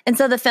 Right? And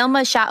so the film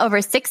was shot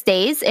over 6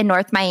 days in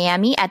North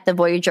Miami at the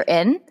Voyager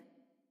Inn,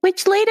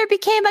 which later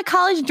became a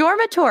college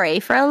dormitory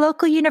for a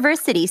local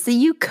university. So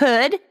you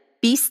could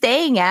be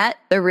staying at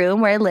the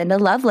room where Linda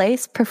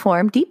Lovelace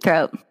performed Deep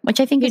Throat, which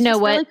I think is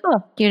just really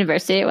cool.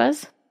 University it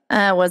was?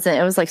 It wasn't.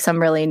 It was like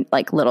some really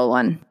like little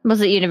one. Was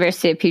it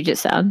University of Puget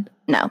Sound?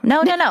 No.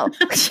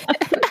 It's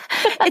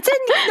in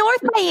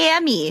North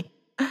Miami.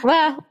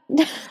 Well,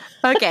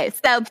 okay.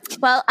 So,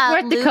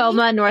 North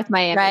Tacoma, North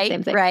Miami, right,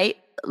 same thing. Right.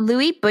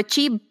 Louis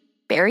Butchie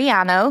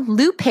Bariano,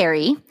 Lou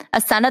Perry,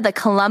 a son of the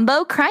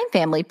Colombo crime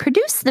family,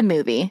 produced the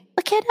movie.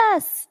 Look at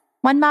us.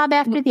 One mob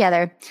after the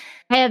other.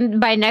 And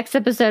by next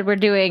episode we're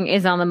doing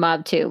is on the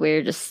mob too.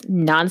 We're just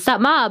nonstop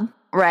mob.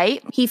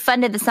 Right? He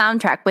funded the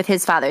soundtrack with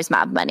his father's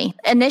mob money.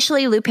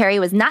 Initially, Lou Perry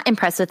was not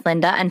impressed with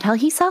Linda until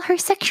he saw her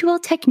sexual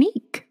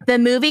technique. The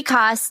movie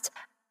cost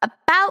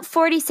about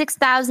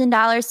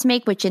 $46,000 to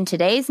make, which in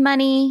today's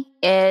money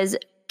is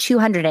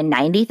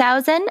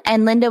 $290,000,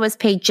 and Linda was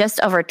paid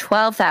just over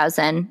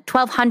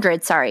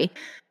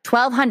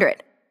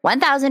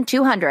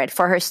 $1,200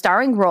 for her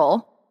starring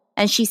role.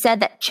 And she said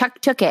that Chuck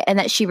took it and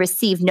that she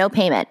received no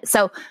payment.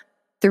 So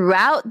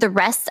throughout the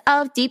rest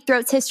of Deep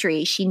Throat's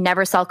history, she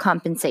never saw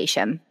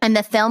compensation. And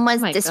the film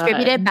was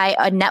distributed by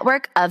a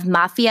network of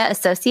mafia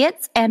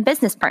associates and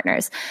business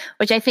partners,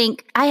 which I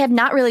think I have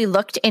not really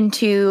looked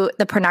into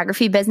the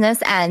pornography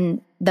business and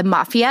the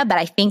mafia, but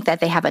I think that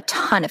they have a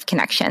ton of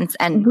connections.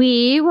 And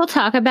we will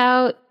talk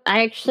about,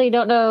 I actually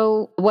don't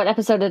know what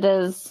episode it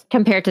is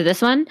compared to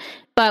this one,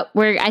 but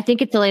I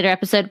think it's a later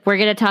episode. We're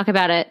going to talk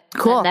about it.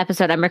 Cool. In the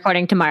episode I'm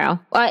recording tomorrow.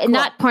 Cool.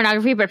 Not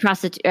pornography, but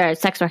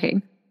sex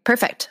working.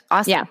 Perfect.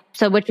 Awesome. Yeah.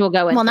 So which we'll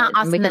go with. Well, not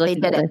awesome that they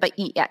did it, but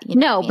yeah. You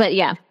know but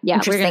yeah.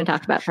 We're going to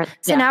talk about it.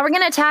 So now we're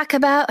going to talk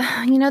about,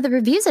 the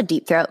reviews of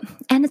Deep Throat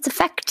and its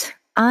effect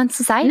on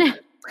society.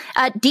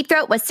 Deep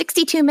Throat was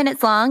 62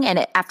 minutes long,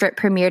 and after it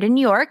premiered in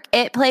New York,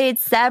 it played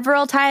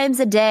several times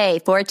a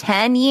day for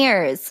 10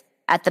 years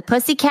at the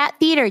Pussycat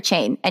Theater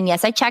chain. And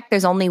yes, I checked.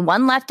 There's only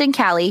one left in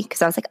Cali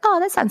because I was like, oh,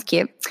 that sounds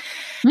cute.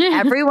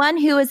 Everyone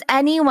who was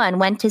anyone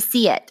went to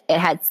see it. It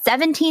had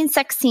 17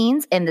 sex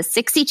scenes in the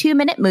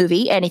 62-minute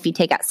movie. And if you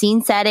take out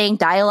scene setting,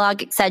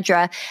 dialogue,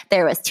 etc.,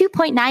 there was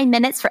 2.9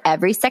 minutes for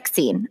every sex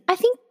scene. I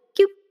think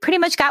you pretty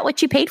much got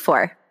what you paid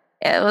for.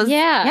 It was,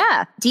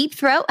 yeah. Deep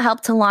Throat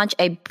helped to launch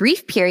a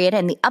brief period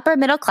in the upper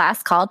middle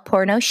class called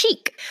porno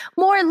chic.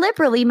 More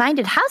liberally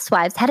minded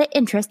housewives had an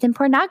interest in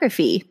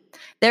pornography.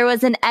 There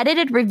was an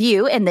edited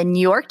review in the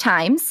New York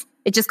Times.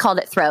 It just called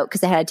it Throat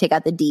because they had to take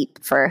out the deep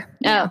for,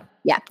 Yeah.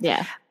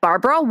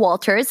 Barbara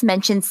Walters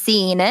mentioned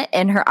seeing it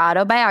in her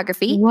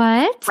autobiography.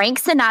 What?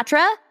 Frank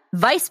Sinatra,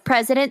 Vice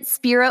President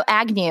Spiro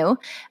Agnew,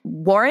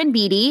 Warren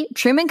Beatty,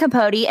 Truman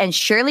Capote, and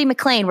Shirley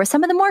MacLaine were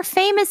some of the more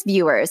famous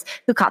viewers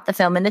who caught the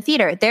film in the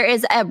theater. There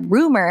is a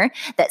rumor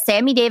that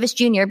Sammy Davis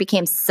Jr.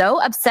 became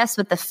so obsessed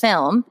with the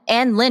film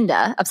and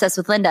obsessed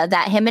with Linda,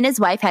 that him and his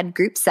wife had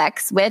group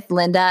sex with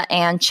Linda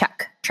and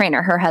Chuck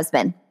Trainer, her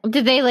husband.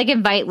 Did they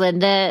invite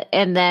Linda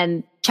and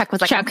then Chuck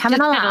was like, I'm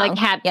coming along.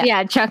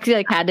 Chuck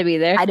had to be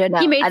there. I don't know.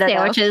 He made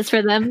sandwiches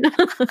for them.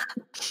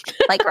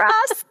 Like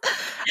Ross.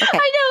 Okay.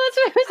 I know, that's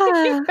what I was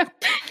thinking.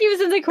 He was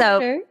in the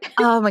corner.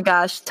 Oh my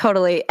gosh,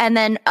 totally. And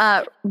then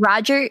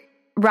Roger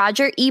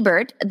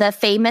Ebert, the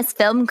famous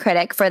film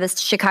critic for the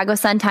Chicago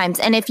Sun-Times.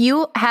 And if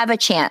you have a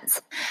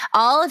chance,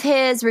 all of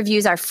his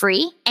reviews are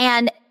free.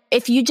 And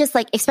if you just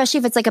especially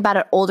if it's about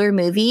an older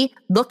movie,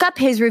 look up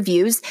his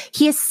reviews.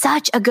 He is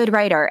such a good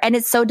writer, and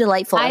it's so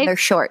delightful, and they're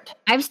short.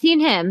 I've seen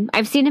him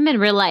in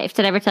real life.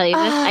 Did I ever tell you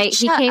this?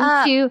 He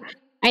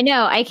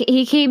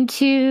came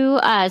to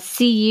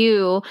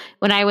CU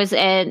when I was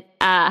in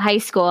high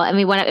school, and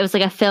we went. It was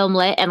like a film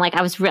lit, and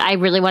I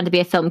really wanted to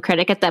be a film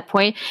critic at that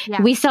point.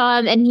 Yeah. We saw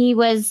him, and he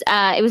was.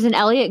 It was an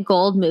Elliot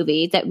Gould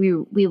movie that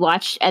we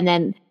watched, and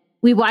then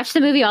we watched the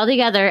movie all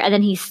together, and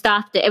then he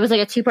stopped it. It was like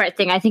a 2-part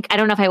thing. I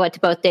don't know if I went to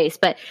both days,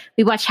 but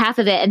we watched half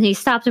of it, and he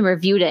stopped and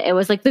reviewed it. It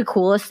was the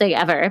coolest thing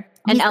ever.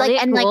 And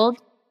Elliot Gould.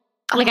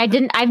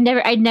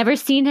 I'd never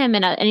seen him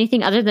in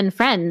anything other than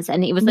Friends.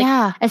 And it was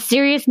a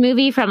serious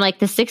movie from the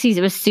 60s.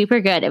 It was super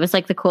good. It was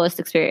the coolest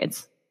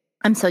experience.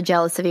 I'm so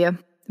jealous of you.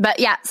 But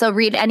yeah, so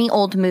read any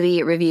old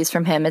movie reviews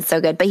from him. It's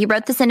so good. But he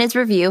wrote this in his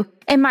review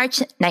in March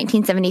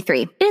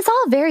 1973. It is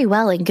all very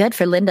well and good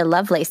for Linda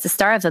Lovelace, the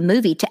star of a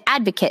movie, to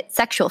advocate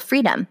sexual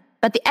freedom.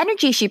 But the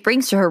energy she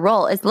brings to her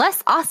role is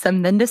less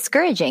awesome than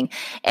discouraging.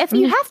 If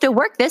you have to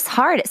work this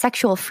hard at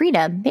sexual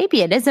freedom,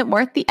 maybe it isn't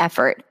worth the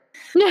effort.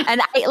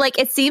 And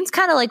it seems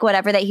kind of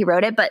whatever that he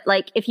wrote it, but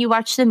if you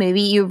watch the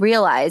movie, you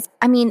realize,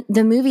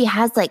 the movie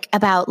has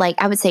about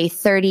I would say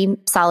 30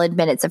 solid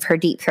minutes of her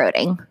deep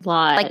throating,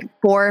 4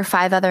 or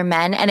 5 other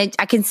men. And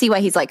I can see why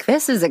he's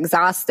this is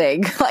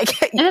exhausting.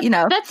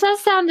 That does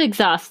sound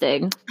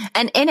exhausting.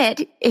 And in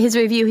his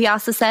review, he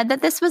also said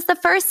that this was the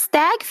first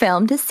stag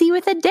film to see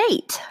with a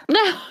date.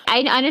 I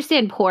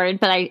understand porn,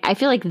 but I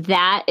feel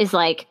that is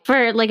for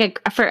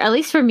at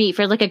least for me,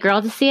 for a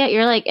girl to see it,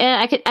 you're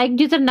I can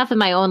do that enough in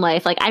my own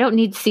life. I don't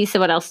need to see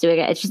someone else doing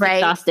it. It's just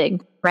exhausting.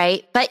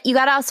 Right. But you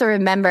got to also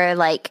remember,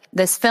 like,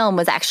 this film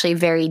was actually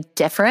very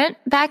different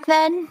back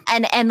then.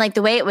 And like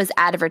the way it was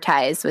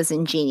advertised was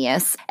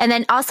ingenious. And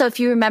then also, if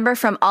you remember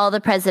from All the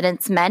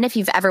President's Men, if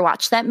you've ever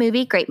watched that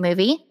movie, great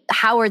movie,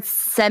 Howard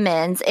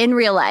Simmons, in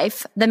real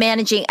life, the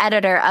managing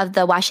editor of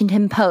the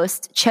Washington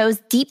Post, chose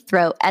Deep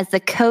Throat as the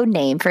code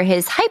name for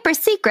his hyper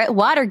secret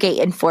Watergate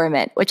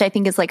informant, which I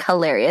think is like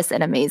hilarious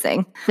and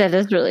amazing. That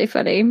is really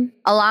funny.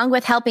 Along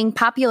with helping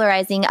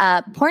popularizing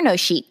porno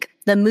chic.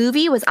 The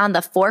movie was on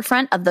the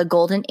forefront of the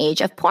golden age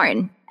of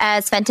porn.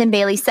 As Fenton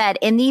Bailey said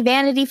in the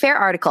Vanity Fair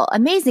article,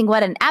 amazing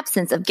what an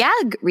absence of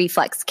gag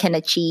reflex can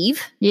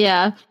achieve.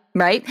 Yeah.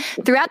 Right?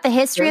 Throughout the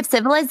history of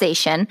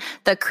civilization,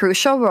 the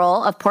crucial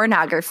role of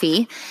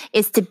pornography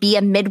is to be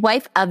a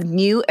midwife of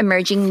new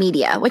emerging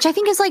media, which I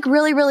think is like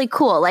really, really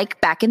cool.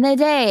 Like back in the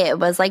day, it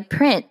was like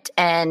print,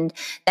 and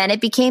then it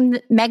became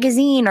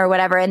magazine or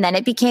whatever. And then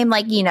it became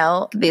like, you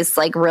know, this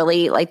like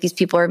really like these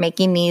people were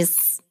making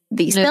these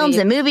films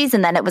and movies,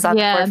 and then it was on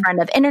the forefront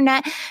of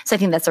internet. So I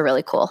think that's a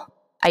really cool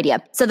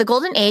idea. So the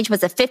Golden Age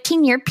was a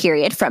 15-year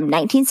period from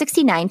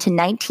 1969 to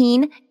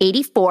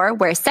 1984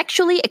 where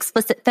sexually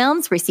explicit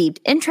films received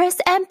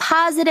interest and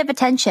positive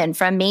attention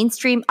from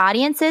mainstream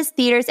audiences,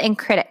 theaters, and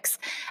critics,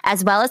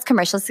 as well as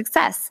commercial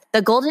success.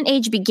 The Golden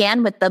Age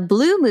began with the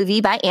Blue movie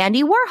by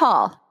Andy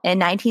Warhol in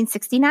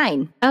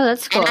 1969. Oh,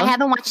 that's cool. And I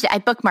haven't watched it. I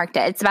bookmarked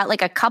it. It's about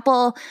like a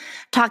couple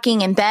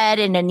talking in bed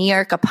in a New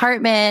York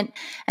apartment,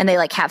 and they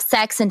like have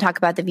sex and talk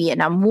about the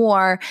Vietnam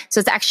War. So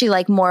it's actually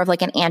like more of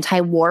like an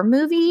anti-war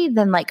movie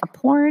than like a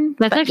porn.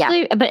 That's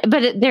but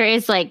there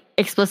is like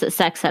explicit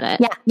sex in it.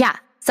 Yeah. Yeah.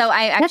 So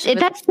I actually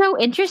that's so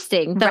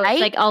interesting, though.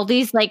 Right? Like all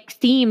these like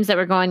themes that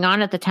were going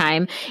on at the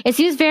time. It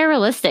seems very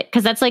realistic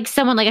because that's like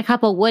someone like a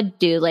couple would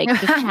do, like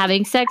just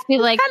having sex, be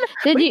like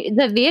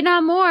the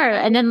Vietnam War,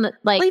 and then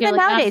like even you're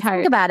nowadays,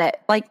 think about it.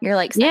 Like you're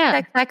like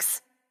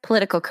sex,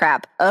 political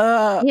crap.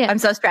 I'm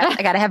so stressed.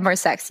 I gotta have more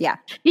sex. Yeah.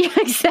 Yeah,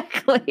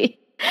 exactly.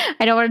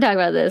 I don't want to talk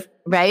about this.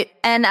 Right.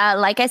 And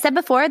like I said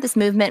before, this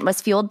movement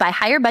was fueled by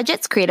higher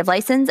budgets, creative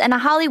license, and a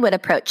Hollywood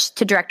approach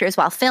to directors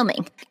while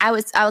filming.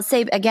 I'll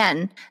say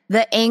again,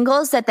 the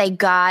angles that they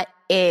got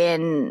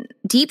in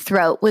Deep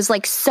Throat was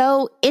like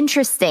so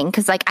interesting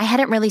because like I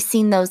hadn't really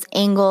seen those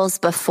angles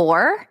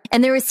before.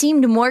 And they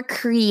seemed more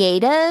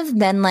creative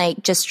than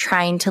like just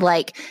trying to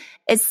like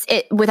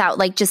without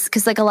like just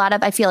because like a lot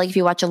of I feel like if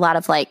you watch a lot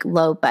of like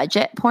low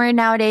budget porn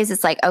nowadays,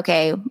 it's like,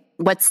 okay,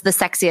 what's the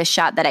sexiest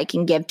shot that I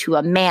can give to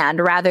a man,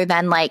 rather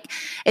than like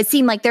it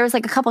seemed like there was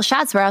like a couple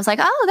shots where I was like,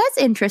 oh,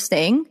 that's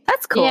interesting,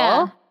 that's cool.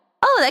 Yeah.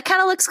 Oh, that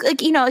kind of looks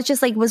like, you know, it's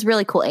just like was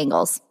really cool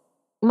angles.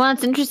 Well,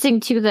 it's interesting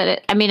too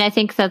that I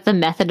think that the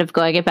method of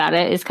going about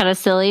it is kind of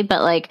silly,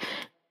 but like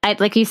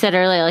like you said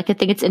earlier, like I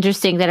think it's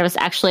interesting that it was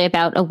actually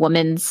about a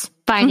woman's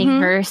finding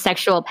her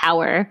sexual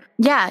power.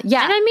 Yeah,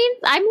 yeah. And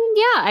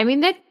I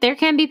mean that there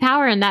can be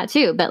power in that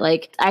too, but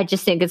like I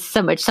just think it's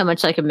so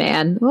much like a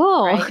man.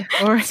 Oh,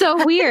 right.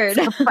 So weird.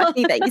 So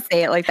funny that you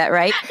say it like that,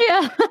 right?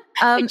 Yeah.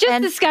 I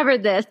just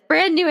discovered this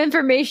brand new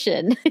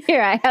information.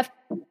 Here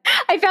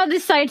I found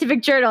this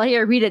scientific journal.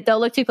 Here, read it.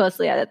 Don't look too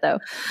closely at it, though.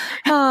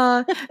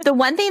 The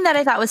one thing that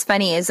I thought was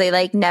funny is they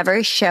like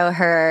never show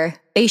her.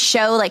 They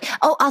show like,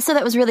 also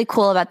that was really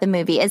cool about the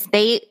movie is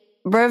they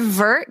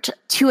revert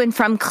to and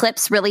from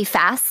clips really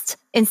fast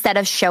instead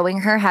of showing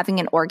her having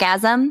an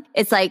orgasm.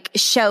 It's like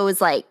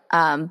shows like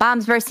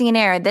bombs bursting in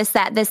air, this,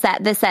 that.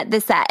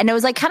 And it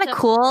was like kind of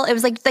cool. It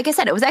was like I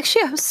said, it was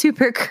actually a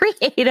super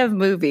creative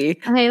movie.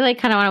 I like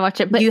kind of want to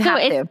watch it, but you have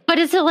to. But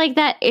is it like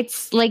that?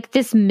 It's like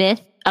this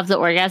myth of the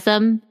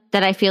orgasm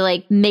that I feel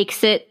like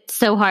makes it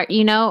so hard,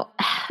 you know?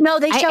 No,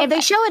 they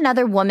show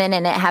another woman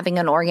in it having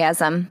an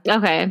orgasm.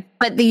 Okay.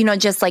 But, you know,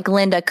 just like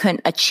Linda couldn't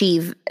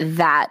achieve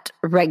that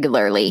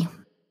regularly.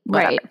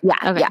 Whatever. Right.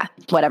 Yeah. Okay. Yeah.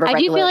 Whatever. I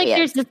do feel like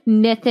there's this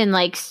myth in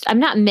like, I'm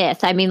not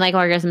myth. I mean, like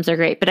orgasms are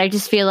great, but I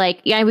just feel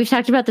like, yeah, we've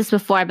talked about this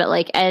before, but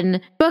like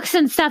in books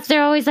and stuff,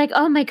 they're always like,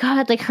 oh my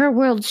God, like her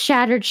world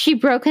shattered. She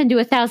broke into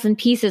 1,000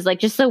 pieces. Like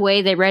just the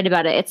way they write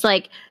about it. It's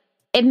like,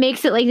 it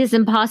makes it like this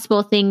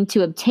impossible thing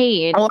to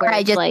obtain. Or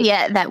I just,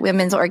 that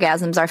women's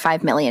orgasms are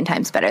 5 million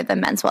times better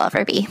than men's will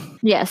ever be.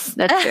 Yes,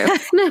 that's true.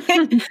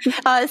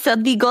 So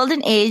the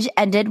golden age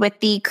ended with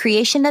the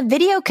creation of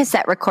video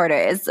cassette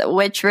recorders,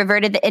 which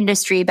reverted the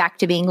industry back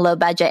to being low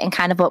budget and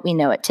kind of what we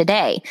know it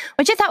today,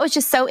 which I thought was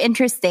just so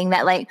interesting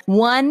that like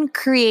one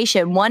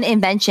creation, one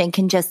invention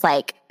can just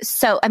like,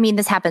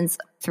 this happens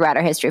throughout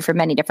our history for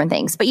many different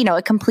things, but you know,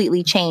 it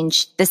completely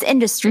changed this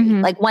industry.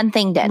 Mm-hmm. Like one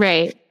thing did.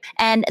 Right.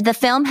 And the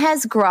film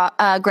has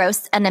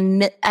grossed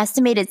an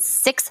estimated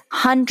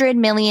 $600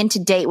 million to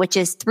date, which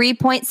is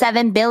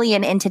 $3.7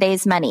 billion in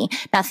today's money.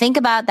 Now think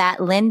about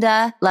that.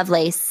 Linda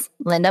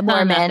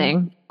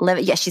Boorman.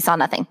 She saw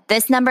nothing.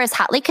 This number is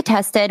hotly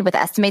contested with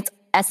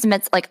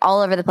estimates like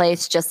all over the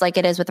place, just like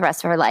it is with the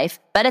rest of her life.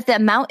 But if the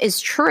amount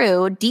is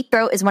true, Deep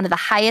Throat is one of the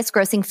highest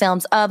grossing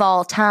films of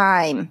all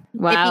time.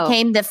 Wow. It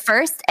became the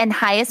first and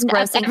highest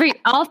grossing.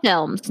 All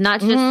films,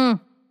 not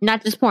just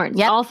Not just porn.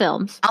 Yep. All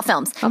films. All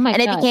films. Oh my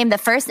God. God. It became the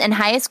first and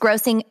highest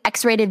grossing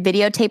X-rated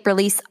videotape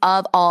release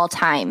of all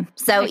time.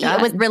 So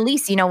it was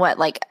released, you know what,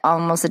 like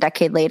almost a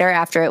decade later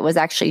after it was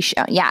actually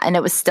shown. Yeah. And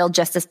it was still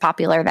just as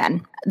popular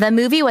then. The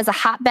movie was a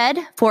hotbed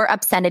for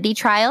obscenity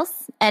trials,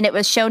 and it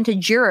was shown to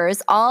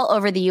jurors all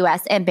over the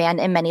US and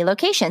banned in many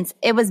locations.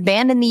 It was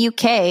banned in the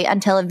UK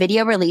until a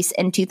video release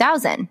in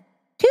 2000.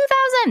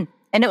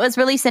 And it was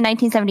released in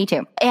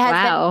 1972. It has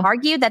been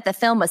argued that the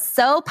film was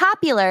so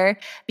popular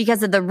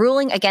because of the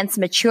ruling against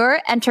Mature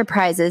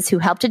Enterprises, who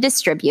helped to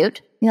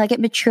distribute. You like it,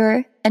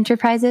 Mature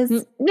Enterprises?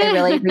 They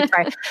really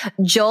retry.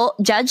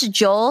 Judge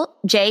Joel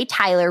J.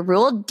 Tyler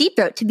ruled Deep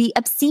Throat to be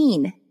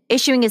obscene,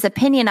 issuing his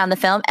opinion on the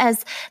film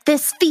as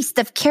this feast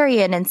of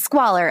carrion and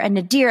squalor, a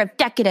nadir of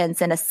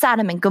decadence, and a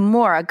Sodom and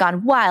Gomorrah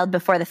gone wild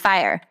before the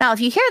fire. Now,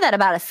 if you hear that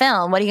about a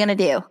film, what are you going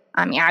to do?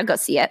 I mean, I'll go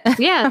see it.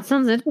 Yeah, it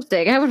sounds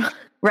interesting. I would...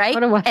 Right?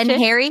 And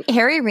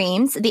Harry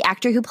Reams, the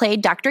actor who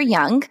played Dr.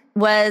 Young,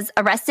 was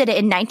arrested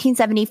in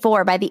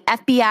 1974 by the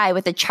FBI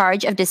with a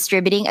charge of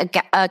distributing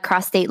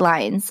across state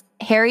lines.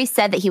 Harry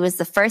said that he was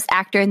the first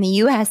actor in the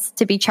U.S.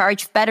 to be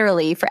charged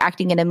federally for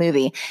acting in a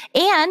movie.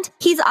 And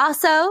he's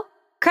also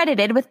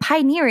credited with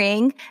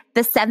pioneering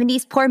the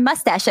 70s porn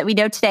mustache that we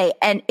know today.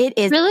 And it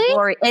is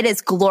it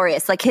is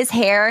glorious. Like his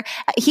hair,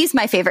 he's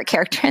my favorite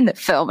character in the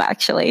film,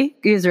 actually.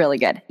 He was really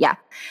good. Yeah.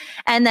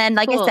 And then,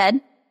 like I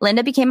said,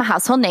 Linda became a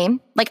household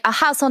name,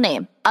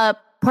 a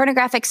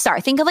pornographic star.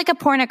 Think of like a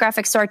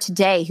pornographic star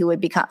today who would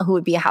be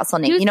a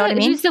household name. You know what I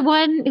mean? Who's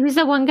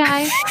the one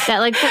guy that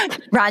like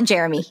Ron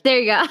Jeremy? There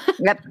you go.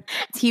 Yep.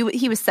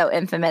 He was so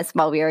infamous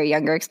while we were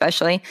younger,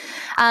 especially.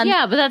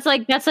 Yeah, but that's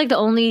like the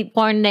only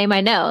porn name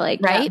I know. Like,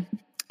 right. Yeah.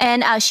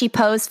 And she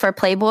posed for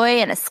Playboy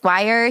and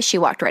Esquire. She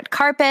walked red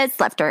carpets,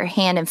 left her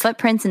hand and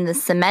footprints in the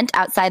cement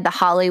outside the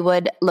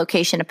Hollywood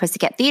location of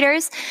Pussycat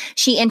Theaters.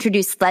 She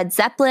introduced Led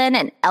Zeppelin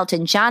and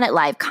Elton John at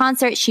live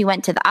concerts. She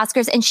went to the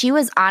Oscars, and she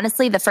was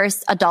honestly the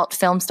first adult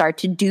film star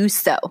to do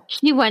so.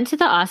 She went to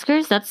the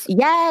Oscars?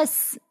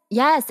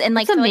 Yes. And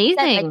like, that's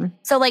amazing.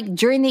 So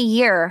during the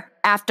year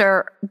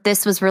after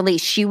this was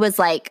released, she was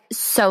like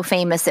so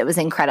famous. It was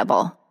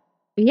incredible.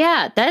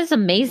 Yeah, that is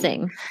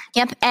amazing.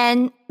 Yep.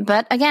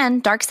 But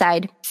again, dark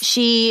side.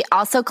 She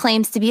also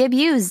claims to be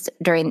abused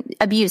during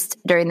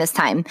this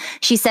time.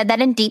 She said that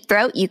in Deep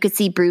Throat, you could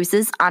see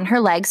bruises on her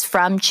legs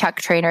from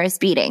Chuck Trainor's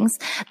beatings.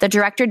 The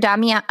director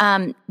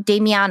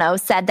Damiano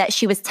said that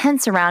she was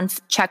tense around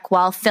Chuck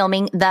while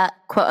filming the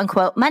quote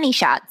unquote money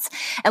shots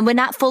and would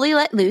not fully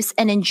let loose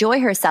and enjoy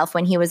herself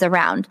when he was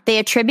around. They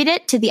attribute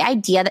it to the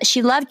idea that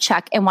she loved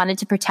Chuck and wanted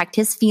to protect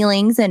his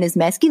feelings and his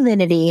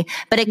masculinity,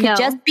 but it could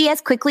just be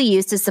as quickly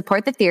used to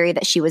support the theory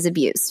that she was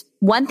abused.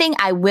 One thing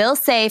I will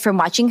say from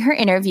watching her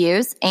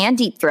interviews and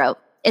Deep Throat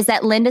is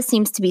that Linda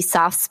seems to be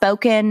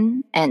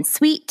soft-spoken and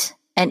sweet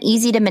and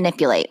easy to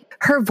manipulate.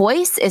 Her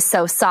voice is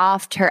so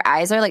soft. Her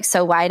eyes are like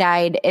so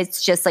wide-eyed.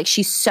 It's just like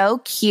she's so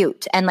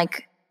cute and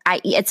like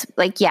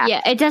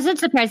Yeah, it doesn't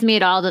surprise me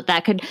at all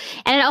that could,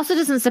 and it also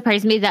doesn't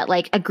surprise me that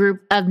like a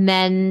group of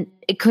men,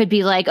 it could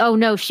be like, oh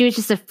no, she was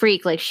just a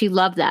freak, like she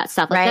loved that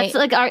stuff. Like,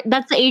 right?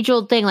 That's the age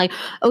old thing. Like,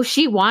 oh,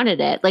 she wanted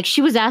it, like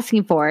she was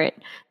asking for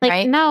it. Like,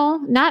 right?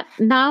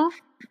 No.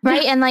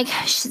 Right. And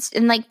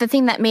the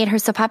thing that made her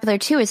so popular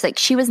too is like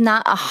she was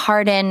not a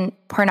hardened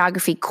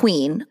pornography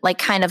queen, like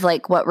kind of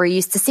like what we're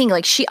used to seeing.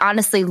 Like she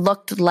honestly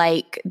looked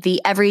like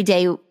the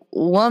everyday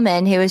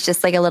woman who was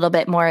just like a little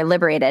bit more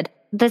liberated.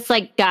 That's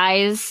like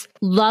guys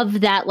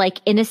love that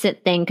like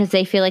innocent thing because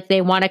they feel like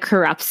they want to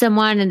corrupt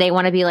someone and they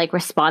want to be like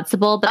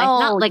responsible. But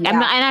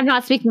I'm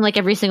not speaking like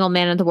every single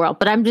man in the world,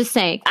 but I'm just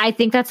saying I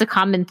think that's a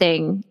common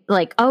thing.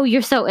 Like, oh,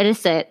 you're so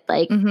innocent.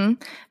 Like,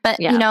 but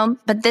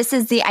but this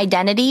is the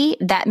identity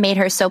that made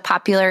her so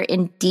popular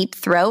in Deep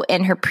Throat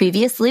and her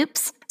previous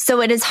loops.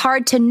 So it is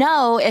hard to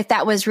know if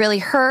that was really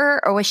her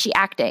or was she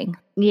acting.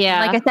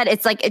 Yeah, like I said,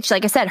 it's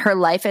like I said, her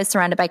life is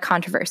surrounded by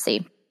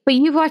controversy. But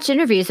you've watched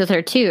interviews with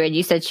her too, and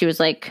you said she was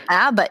like,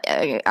 but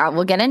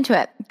we'll get into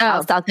it.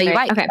 I'll tell you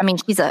why. Okay. I mean,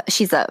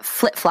 she's a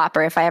flip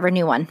flopper if I ever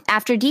knew one.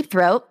 After Deep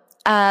Throat,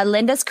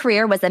 Linda's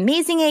career was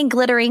amazing and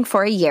glittering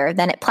for a year.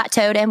 Then it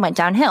plateaued and went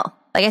downhill.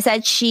 Like I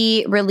said,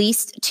 she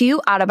released 2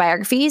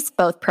 autobiographies,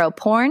 both pro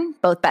porn,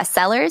 both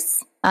bestsellers.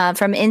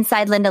 From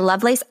Inside Linda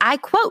Lovelace, I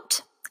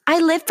quote, "I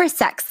live for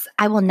sex.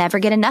 I will never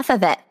get enough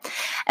of it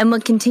and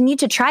will continue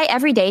to try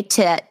every day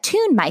to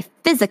tune my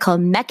physical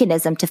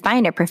mechanism to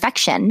find a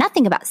perfection.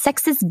 Nothing about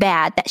sex is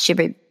bad. That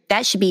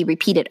should be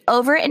repeated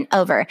over and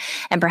over.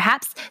 And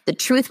perhaps the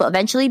truth will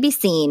eventually be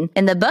seen."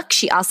 In the book,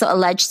 she also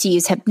alleged to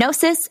use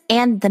hypnosis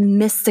and the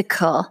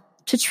mystical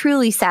to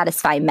truly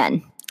satisfy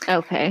men.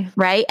 Okay.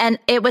 Right. And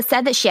it was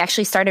said that she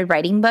actually started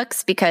writing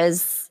books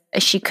because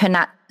she could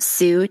not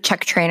sue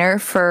Chuck Trainor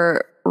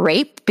for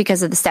rape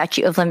because of the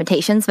statute of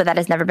limitations, but that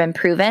has never been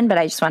proven. But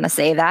I just want to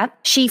say that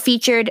she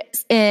featured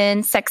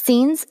in sex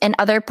scenes in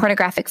other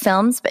pornographic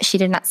films, but she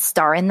did not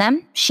star in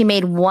them. She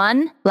made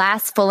one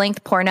last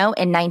full-length porno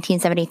in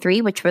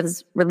 1973, which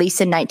was released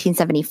in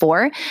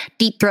 1974,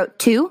 Deep Throat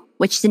 2,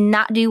 which did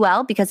not do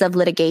well because of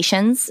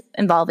litigations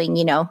involving,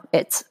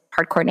 its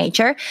hardcore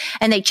nature.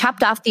 And they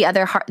chopped off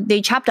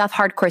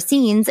hardcore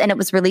scenes, and it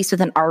was released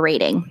with an R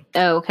rating.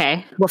 Oh,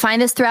 okay. We'll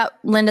find this throughout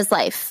Linda's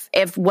life.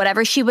 If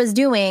whatever she was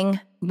doing,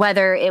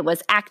 whether it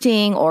was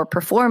acting or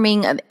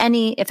performing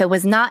if it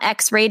was not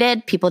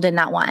X-rated, people did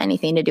not want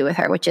anything to do with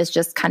her, which is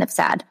just kind of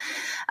sad.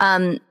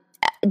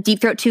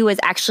 Deep Throat 2 was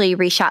actually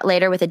reshot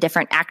later with a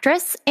different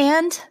actress,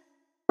 and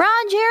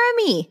Ron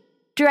Jeremy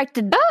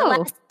directed the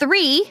last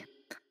 3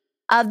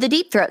 of the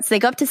Deep Throats. They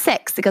go up to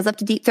 6. It goes up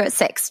to Deep Throat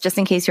 6, just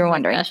in case you're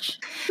wondering.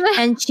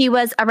 And she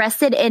was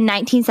arrested in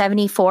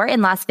 1974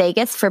 in Las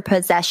Vegas for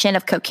possession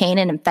of cocaine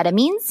and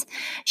amphetamines.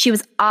 She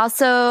was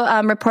also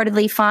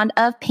reportedly fond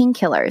of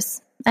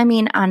painkillers. I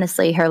mean,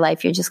 honestly, her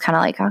life, you're just kind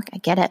of like, oh, I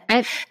get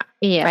it.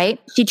 Yeah. Right?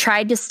 She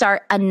tried to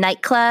start a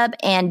nightclub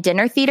and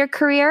dinner theater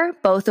career,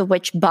 both of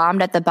which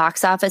bombed at the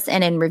box office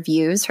and in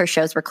reviews. Her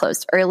shows were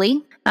closed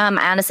early. I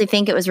honestly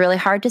think it was really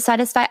hard to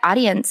satisfy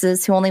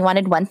audiences who only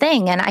wanted one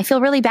thing. And I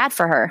feel really bad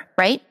for her,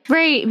 right?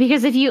 Right.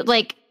 Because if you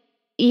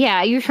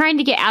you're trying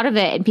to get out of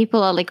it and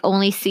people are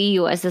only see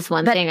you as this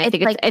one thing. I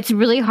think it's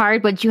really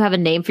hard once you have a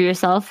name for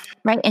yourself.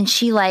 Right. And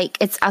she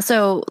it's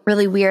also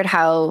really weird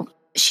how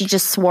she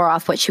just swore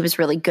off what she was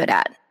really good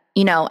at.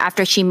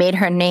 After she made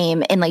her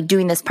name in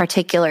doing this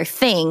particular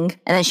thing,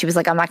 and then she was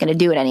like, I'm not going to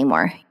do it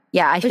anymore.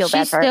 Yeah, I feel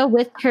bad for her. She's still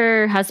with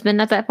her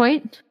husband at that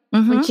point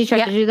when she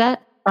tried to do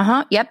that?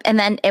 Yep. And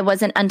then it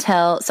wasn't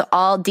until,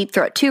 all Deep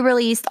Throat 2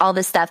 released, all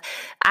this stuff.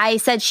 I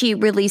said she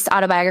released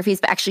autobiographies,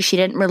 but actually she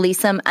didn't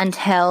release them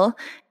until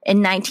in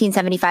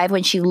 1975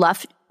 when she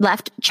left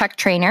Chuck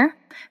Trainer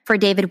for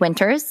David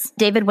Winters.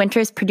 David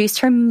Winters produced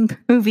her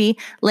movie,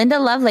 Linda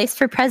Lovelace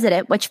for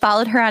President, which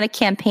followed her on a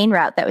campaign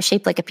route that was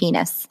shaped like a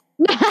penis.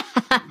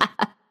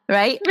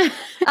 Right?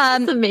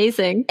 That's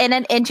amazing. In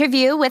an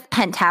interview with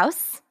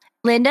Penthouse,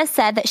 Linda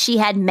said that she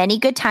had many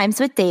good times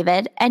with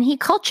David and he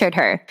cultured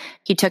her.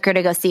 He took her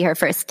to go see her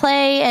first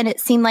play, and it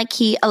seemed like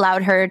he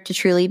allowed her to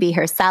truly be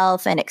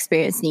herself and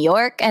experience New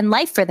York and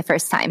life for the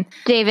first time.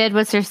 David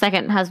was her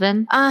second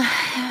husband?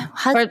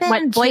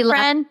 Husband,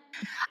 boyfriend.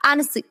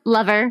 Honestly,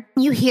 lover.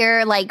 You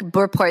hear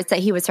reports that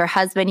he was her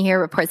husband, you hear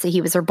reports that he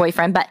was her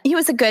boyfriend, but he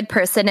was a good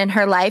person in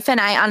her life.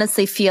 And I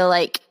honestly feel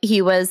like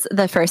he was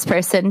the first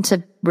person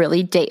to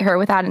really date her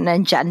without an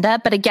agenda.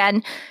 But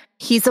again,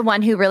 he's the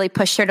one who really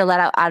pushed her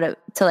to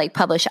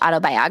publish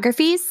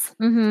autobiographies.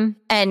 Mm-hmm.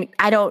 And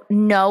I don't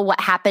know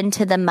what happened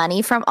to the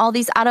money from all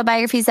these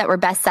autobiographies that were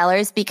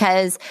bestsellers,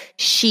 because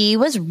she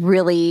was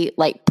really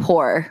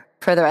poor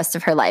for the rest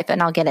of her life. And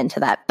I'll get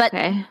into that. But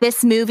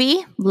This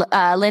movie,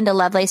 Linda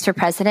Lovelace for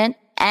President,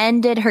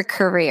 ended her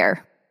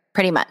career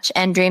pretty much,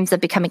 and dreams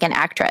of becoming an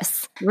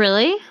actress.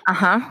 Really?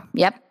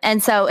 Yep.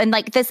 And so,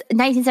 this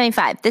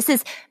 1975, this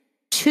is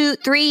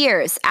 3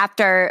 years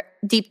after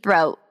Deep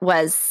Throat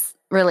was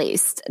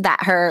released, that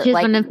she's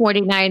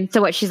 149.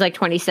 So what? She's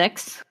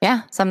 26.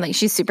 Yeah. Something.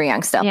 She's super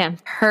young still. Yeah.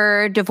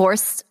 Her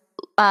divorce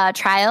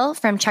trial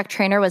from Chuck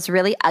Trainer was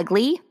really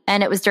ugly.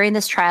 And it was during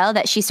this trial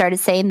that she started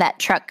saying that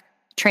Chuck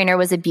Trainer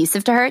was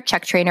abusive to her.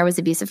 Chuck Trainer was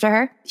abusive to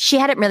her. She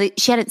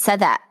hadn't said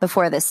that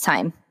before this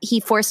time. He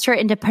forced her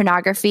into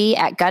pornography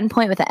at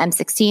gunpoint with an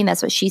M16.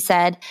 That's what she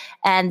said.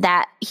 And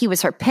that he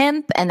was her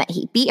pimp and that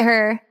he beat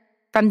her.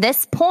 From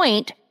this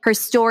point, her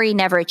story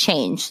never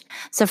changed.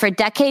 So for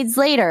decades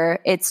later,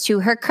 it's to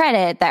her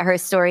credit that her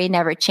story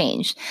never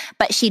changed.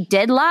 But she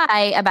did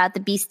lie about the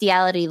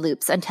bestiality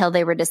loops until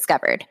they were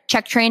discovered.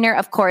 Chuck Trainer,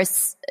 of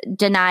course,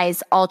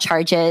 denies all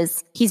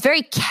charges. He's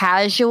very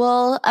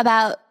casual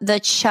about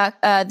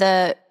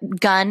the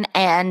gun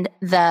and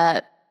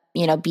the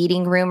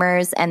beating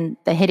rumors and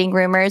the hitting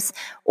rumors,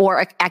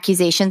 or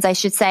accusations, I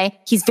should say.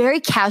 He's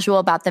very casual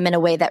about them in a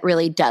way that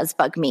really does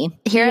bug me.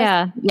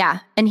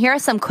 And here are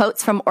some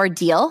quotes from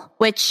Ordeal,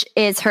 which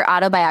is her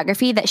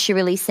autobiography that she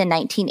released in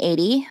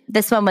 1980.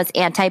 This one was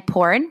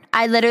anti-porn.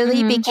 I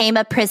literally became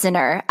a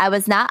prisoner. I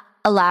was not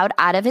allowed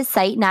out of his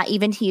sight, not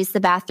even to use the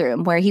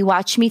bathroom, where he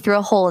watched me through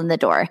a hole in the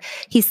door.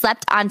 He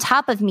slept on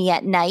top of me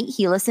at night.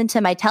 He listened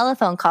to my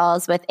telephone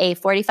calls with a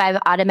 .45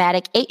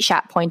 automatic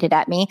 8-shot pointed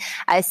at me.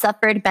 I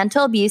suffered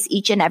mental abuse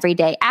each and every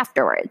day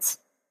afterwards.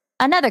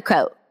 Another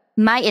quote.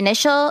 My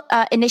initial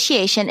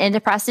initiation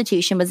into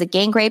prostitution was a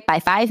gang rape by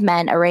 5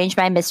 men arranged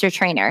by Mr.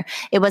 Trainer.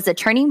 It was a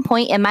turning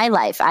point in my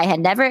life. I had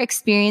never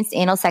experienced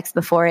anal sex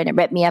before, and it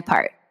ripped me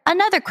apart.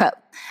 Another quote.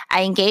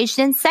 I engaged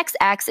in sex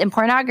acts and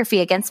pornography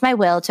against my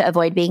will to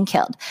avoid being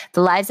killed.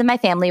 The lives of my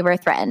family were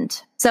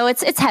threatened. So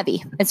it's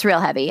heavy. It's real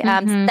heavy.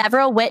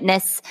 Several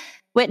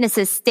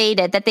witnesses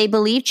stated that they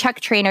believe Chuck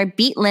Trainer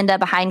beat Linda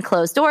behind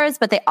closed doors,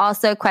 but they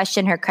also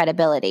questioned her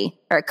credibility.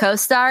 Her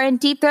co-star in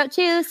Deep Throat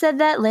 2 said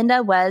that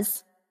Linda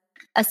was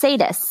a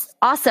sadist.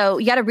 Also,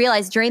 you got to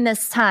realize during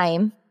this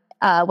time,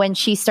 when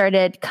she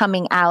started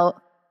coming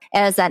out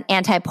as an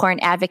anti-porn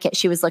advocate,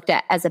 she was looked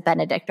at as a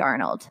Benedict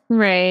Arnold.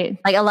 Right.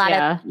 A lot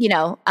of,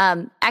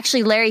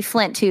 Actually, Larry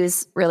Flint,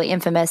 who's really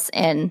infamous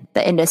in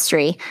the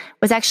industry,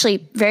 was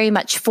actually very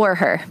much for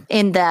her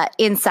in the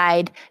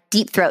Inside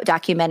Deep Throat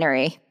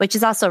documentary, which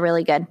is also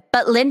really good.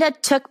 But Linda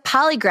took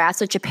polygraphs,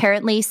 which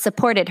apparently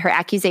supported her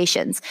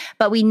accusations.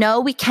 But we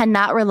know we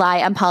cannot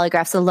rely on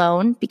polygraphs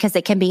alone because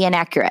they can be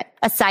inaccurate.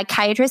 A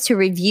psychiatrist who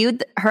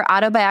reviewed her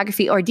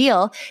autobiography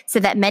ordeal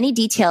said that many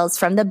details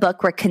from the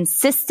book were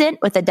consistent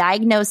with a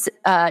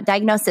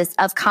diagnosis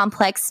of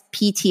complex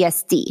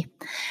PTSD.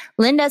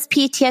 Linda's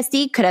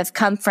PTSD could have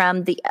come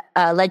from the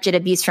alleged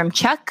abuse from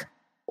Chuck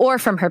or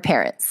from her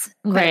parents.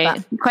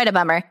 Quite a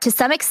bummer. To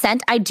some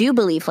extent, I do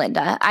believe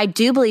Linda. I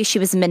do believe she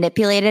was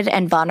manipulated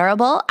and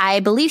vulnerable. I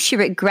believe she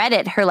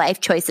regretted her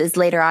life choices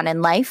later on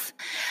in life.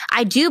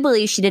 I do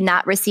believe she did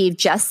not receive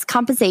just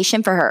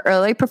compensation for her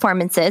early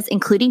performances,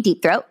 including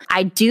Deep Throat.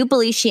 I do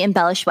believe she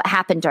embellished what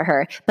happened to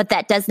her, but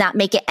that does not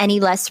make it any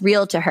less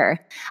real to her.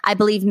 I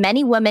believe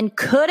many women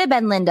could have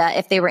been Linda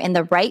if they were in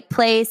the right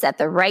place at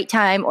the right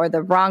time, or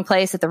the wrong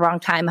place at the wrong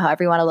time,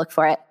 however you want to look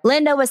for it.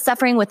 Linda was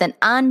suffering with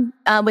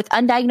with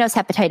undiagnosed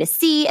hepatitis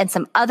C and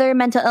some other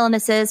mental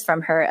illnesses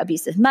from her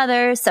abusive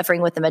mother,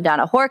 suffering with the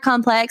Madonna whore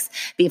complex,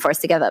 being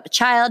forced to give up a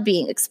child,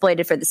 being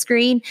exploited for the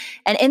screen.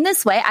 And in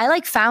this way, I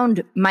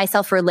found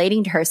myself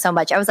relating to her so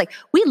much. I was like,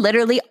 we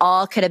literally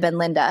all could have been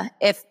Linda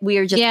if we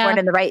were just born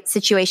in the right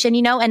situation,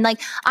 And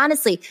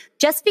honestly,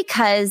 just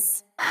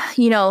because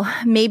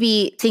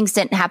maybe things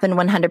didn't happen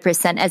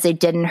 100% as they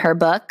did in her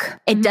book,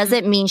 it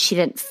doesn't mean she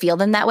didn't feel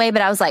them that way.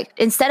 But I was like,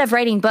 instead of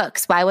writing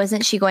books, why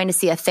wasn't she going to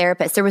see a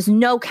therapist? There was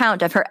no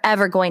count of her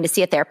ever going to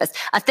see a therapist.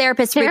 A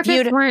therapist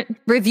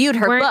reviewed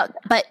her book.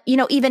 But,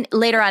 even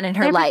later on in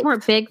her life.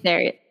 Weren't big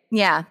there.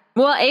 Yeah.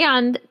 Well,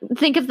 and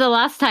think of the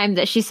last time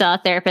that she saw a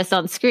therapist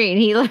on screen.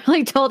 He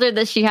literally told her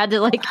that she had to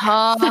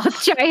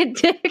suck giant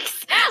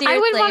dicks. Seriously. I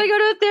wouldn't want to go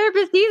to a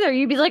therapist either.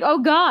 You'd be like, oh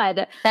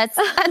God.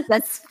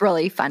 That's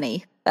really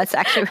funny. That's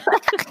actually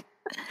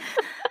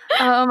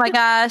oh my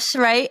gosh,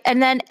 right?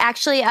 And then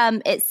actually,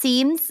 it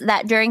seems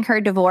that during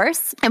her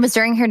divorce,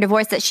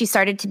 that she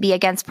started to be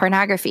against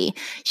pornography.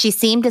 She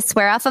seemed to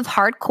swear off of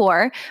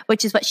hardcore,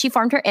 which is what she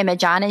formed her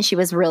image on, and she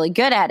was really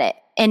good at it.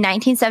 In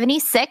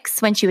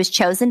 1976, when she was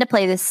chosen to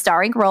play this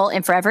starring role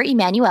in Forever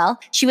Emanuelle,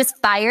 she was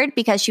fired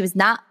because she was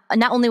not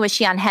only was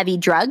she on heavy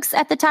drugs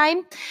at the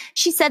time,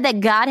 she said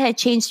that God had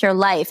changed her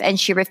life and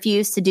she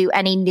refused to do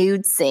any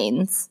nude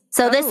scenes.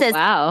 So this is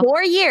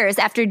 4 years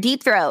after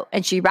Deep Throat,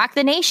 and she rocked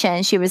the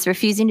nation. She was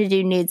refusing to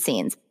do nude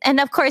scenes. And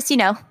of course,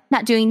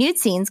 not doing nude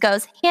scenes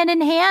goes hand in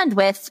hand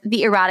with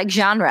the erotic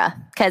genre,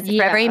 because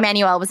Forever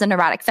Emanuelle was an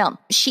erotic film.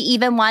 She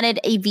even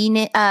wanted a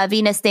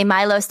Venus de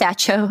Milo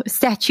statue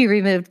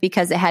removed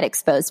because it had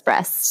exposed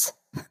breasts.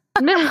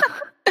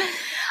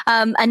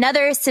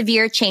 Another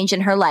severe change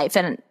in her life.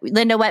 And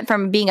Linda went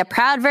from being a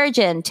proud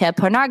virgin to a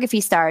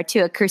pornography star to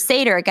a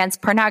crusader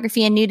against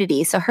pornography and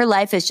nudity. So her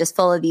life is just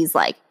full of these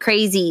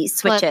crazy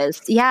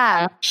switches.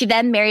 Yeah. She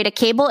then married a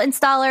cable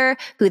installer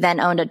who then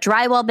owned a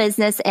drywall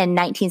business in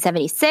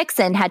 1976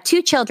 and had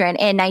 2 children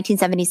in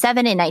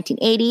 1977 and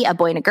 1980, a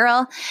boy and a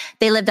girl.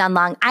 They lived on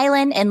Long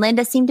Island, and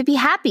Linda seemed to be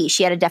happy.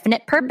 She had a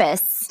definite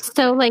purpose.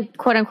 So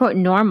quote unquote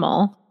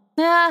normal.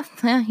 Yeah,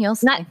 you'll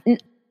see.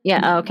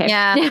 Yeah. Oh, okay.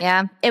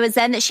 Yeah. It was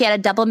then that she had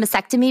a double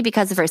mastectomy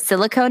because of her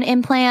silicone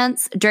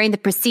implants. During the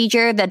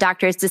procedure, the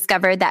doctors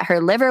discovered that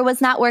her liver was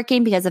not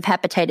working because of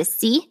hepatitis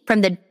C from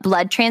the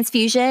blood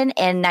transfusion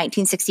in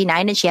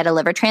 1969, and she had a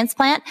liver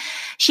transplant.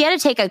 She had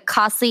to take a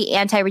costly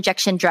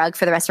anti-rejection drug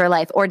for the rest of her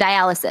life, or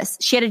dialysis.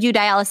 She had to do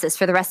dialysis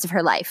for the rest of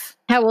her life.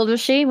 How old was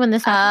she when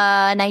this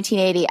happened?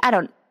 1980.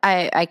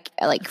 I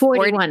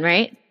 41, 40,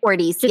 right?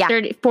 40s.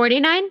 Yeah.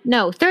 49?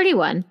 No,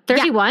 31.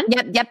 31?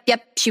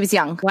 Yep. She was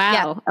young. Wow.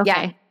 Yeah,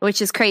 okay. yeah,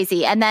 which is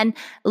crazy. And then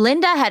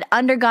Linda had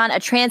undergone a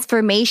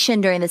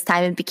transformation during this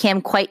time and became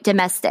quite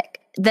domestic.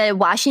 The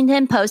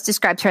Washington Post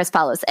describes her as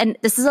follows. And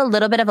this is a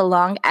little bit of a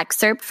long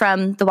excerpt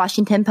from the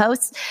Washington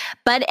Post,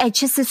 but it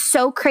just is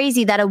so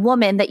crazy that a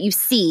woman that you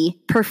see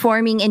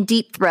performing in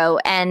Deep Throat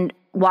and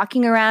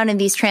walking around in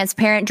these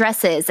transparent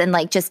dresses and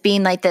just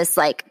being this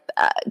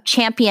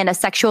champion of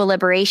sexual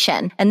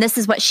liberation. And this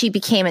is what she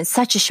became in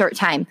such a short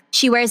time.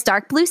 She wears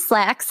dark blue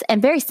slacks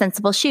and very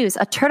sensible shoes,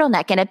 a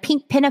turtleneck, and a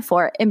pink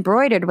pinafore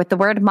embroidered with the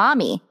word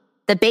mommy.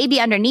 The baby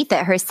underneath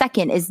it, her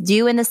second, is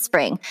due in the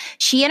spring.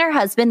 She and her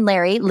husband,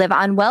 Larry, live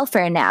on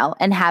welfare now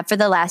and have for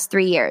the last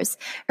 3 years.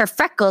 Her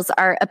freckles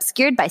are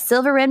obscured by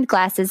silver-rimmed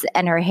glasses,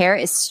 and her hair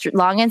is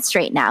long and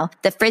straight now.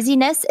 The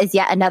frizziness is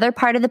yet another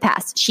part of the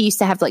past. She used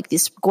to have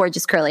this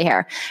gorgeous curly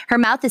hair. Her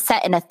mouth is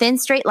set in a thin,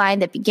 straight line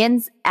that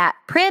begins at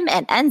prim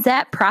and ends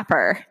at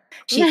proper.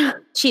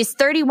 She's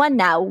 31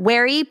 now,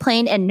 wary,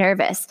 plain, and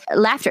nervous.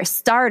 Laughter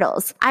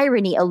startles.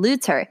 Irony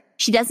eludes her.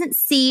 She doesn't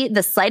see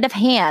the sleight of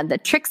hand, the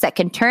tricks that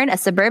can turn a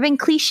suburban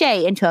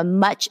cliche into a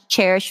much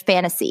cherished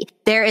fantasy.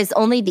 There is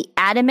only the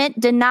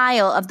adamant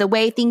denial of the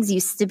way things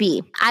used to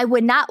be. I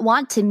would not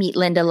want to meet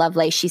Linda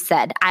Lovelace, she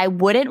said. I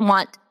wouldn't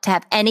want to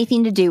have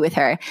anything to do with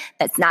her.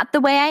 That's not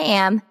the way I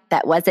am.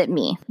 That wasn't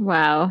me.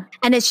 Wow.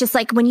 And it's just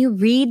like when you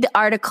read the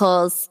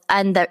articles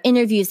and the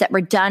interviews that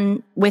were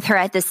done with her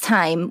at this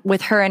time,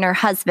 with her and her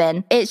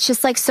husband, it's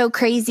just like so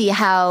crazy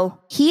how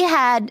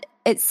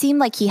it seemed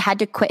like he had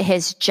to quit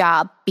his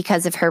job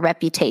because of her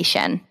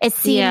reputation. It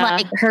seemed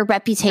like her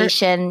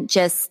reputation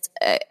just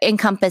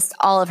encompassed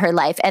all of her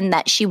life, and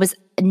that she was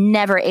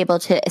never able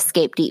to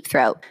escape Deep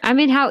Throat. I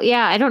mean,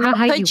 I don't know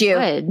how you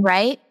would.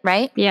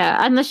 Right? Yeah,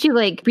 unless you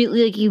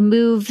really you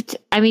moved.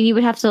 I mean, you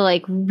would have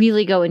to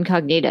really go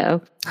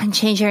incognito and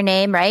change your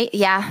name, right?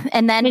 Yeah,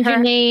 and then change your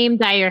name,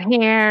 dye your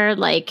hair,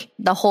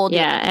 the whole deal.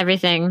 Yeah,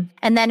 everything.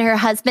 And then her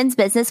husband's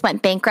business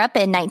went bankrupt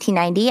in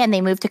 1990, and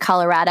they moved to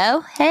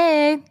Colorado.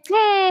 Hey.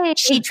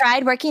 She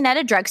tried working at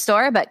a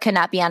drugstore, but could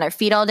not be on her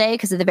feet all day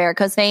because of the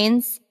varicose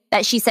veins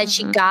that she said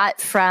she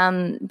got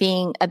from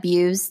being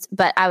abused.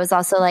 But I was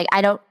also like,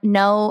 I don't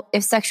know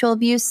if sexual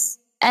abuse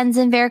ends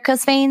in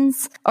varicose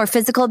veins or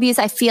physical abuse.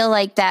 I feel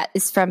like that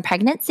is from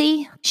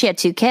pregnancy. She had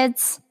 2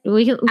 kids.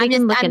 We can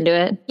look into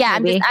it. Yeah,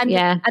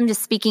 I'm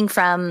just speaking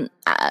from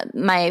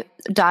my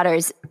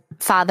daughter's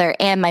father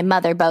and my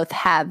mother both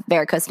have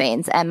varicose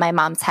veins, and my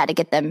mom's had to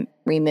get them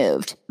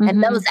removed.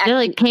 And those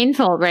really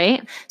painful,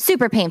 right?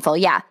 Super painful,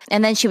 yeah.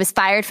 And then she was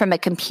fired from a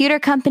computer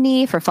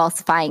company for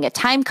falsifying a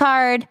time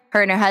card.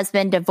 Her and her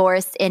husband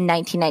divorced in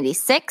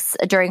 1996.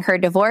 During their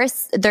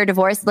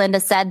divorce, Linda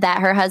said that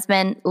her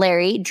husband,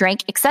 Larry,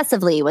 drank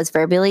excessively, was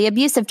verbally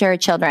abusive to her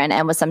children,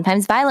 and was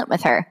sometimes violent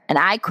with her. And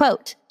I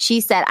quote,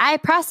 she said, I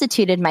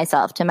prostituted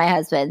myself to my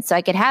husband so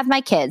I could have my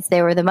kids.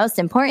 They were the most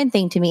important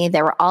thing to me.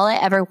 They were all I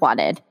ever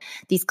wanted.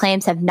 These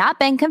claims have not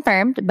been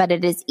confirmed, but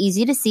it is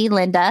easy to see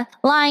Linda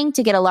lying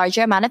to get a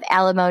larger amount of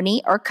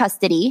alimony or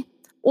custody,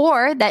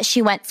 or that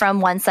she went from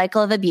one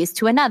cycle of abuse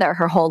to another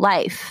her whole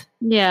life.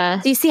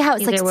 Yeah. Do you see how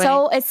it's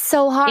it's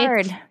so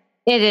hard?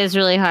 It is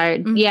really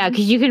hard. Yeah,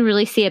 because you can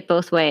really see it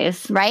both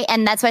ways. Right.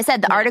 And that's why I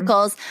said the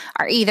articles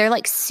are either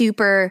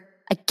super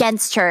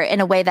against her in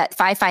a way that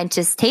I find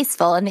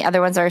distasteful, and the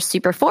other ones are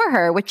super for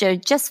her, which are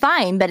just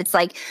fine. But it's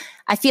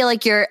I feel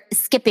like you're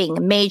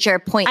skipping major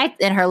points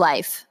in her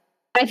life.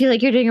 I feel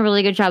like you're doing a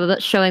really good job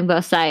about showing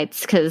both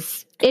sides,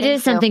 because it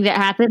is something that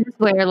happens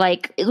where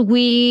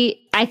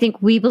I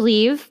think we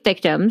believe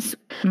victims.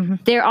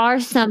 There are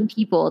some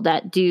people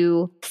that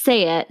do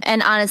say it.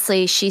 And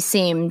honestly, she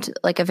seemed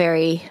like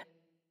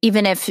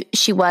even if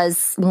she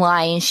was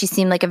lying, she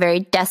seemed like a very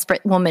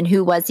desperate woman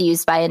who was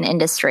used by an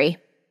industry.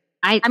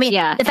 I mean,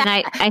 the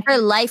fact her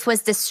life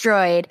was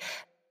destroyed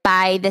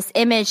by this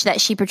image that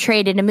she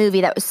portrayed in a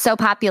movie that was so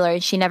popular,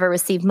 and she never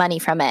received money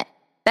from it.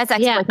 That's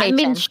exploitation. Yeah, I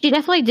mean, she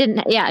definitely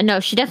didn't. Yeah,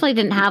 no, she definitely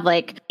didn't have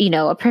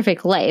a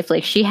perfect life.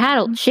 She had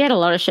a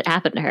lot of shit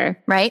happen to her.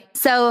 Right.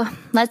 So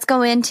let's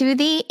go into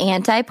the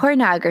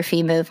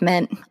anti-pornography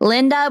movement.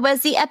 Linda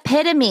was the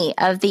epitome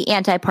of the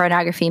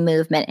anti-pornography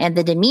movement and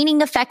the demeaning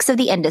effects of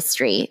the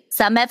industry.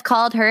 Some have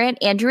called her an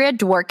Andrea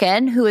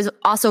Dworkin, who is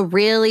also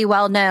really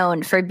well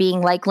known for being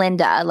like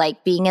Linda,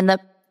 being in the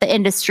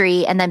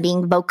industry and then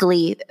being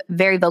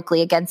very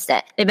vocally against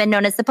it. They've been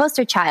known as the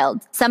poster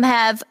child. Some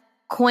have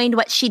coined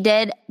what she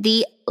did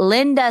the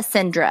Linda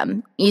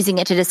syndrome, using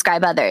it to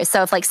describe others.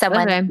 So if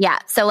someone,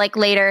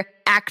 later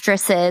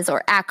actresses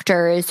or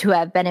actors who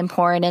have been in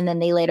porn and then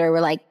they later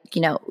were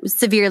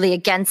severely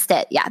against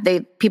it. Yeah.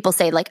 People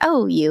say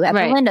oh, you have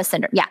the Linda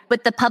syndrome. Yeah.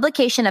 With the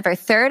publication of her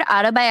 3rd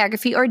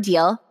autobiography,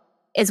 Ordeal,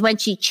 is when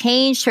she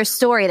changed her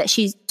story that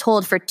she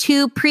told for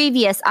 2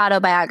 previous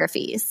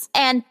autobiographies.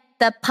 And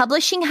the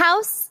publishing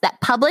house that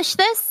published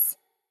this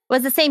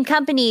was the same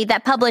company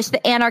that published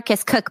the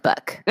Anarchist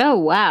Cookbook. Oh,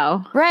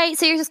 wow. Right?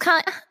 So you're just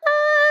kind of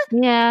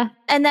Yeah.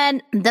 And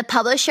then the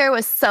publisher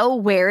was so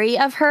wary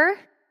of her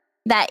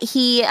that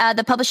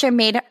the publisher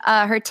made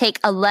her take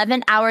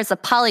 11 hours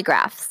of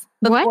polygraphs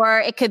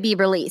before it could be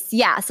released.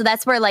 Yeah. So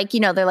that's where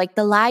they're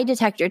the lie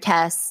detector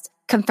test,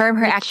 confirm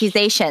her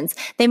accusations.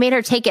 They made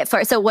her take it so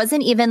it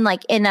wasn't even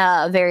in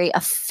a very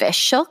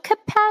official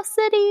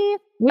capacity.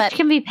 Which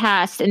can be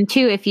passed. And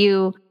 2, if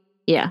you,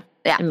 yeah.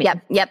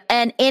 Yep.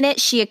 And in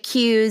it, she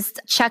accused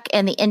Chuck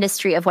and the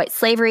industry of white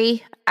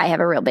slavery. I have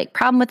a real big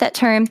problem with that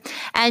term.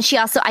 And she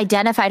also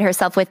identified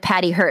herself with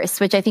Patty Hearst,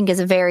 which I think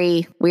is a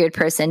very weird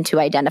person to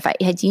identify.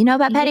 Do you know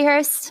about Patty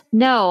Hearst?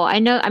 No, I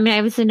know. I mean, I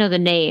obviously know the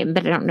name,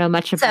 but I don't know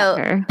much about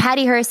her.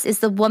 Patty Hearst is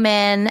the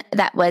woman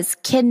that was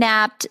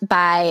kidnapped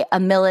by a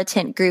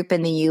militant group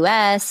in the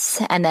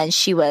U.S. And then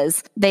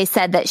they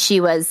said that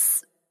she was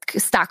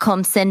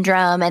Stockholm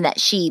syndrome and that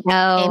she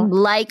became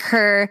like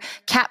her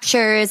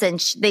captures, and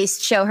they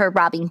show her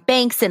robbing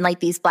banks in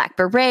these black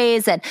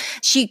berets, and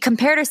she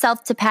compared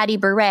herself to Patty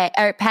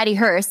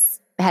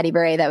Hearst. Patty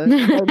Beret, that was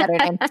a way better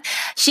name.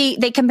 She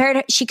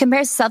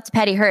compares herself to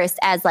Patty Hearst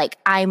as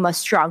I'm a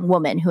strong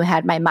woman who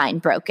had my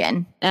mind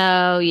broken.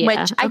 Oh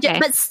yeah,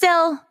 but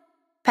still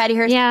Patty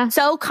Hearst, Yeah.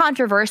 so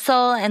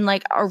controversial and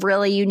like a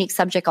really unique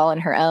subject all on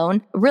her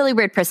own. Really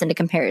weird person to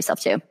compare yourself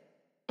to.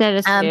 That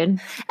is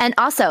weird. And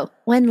also,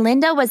 when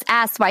Linda was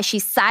asked why she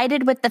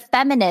sided with the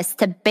feminists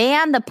to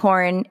ban the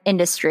porn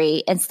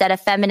industry instead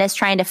of feminists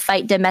trying to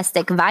fight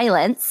domestic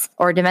violence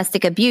or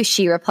domestic abuse,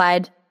 she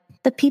replied,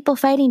 "The people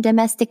fighting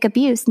domestic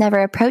abuse never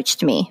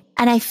approached me."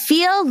 And I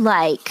feel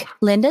like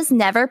Linda's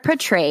never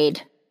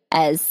portrayed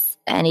as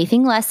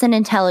anything less than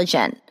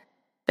intelligent.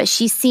 But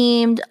she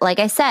seemed, like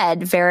I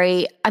said,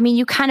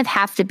 you kind of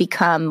have to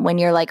become, when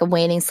you're like a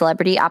waning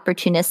celebrity,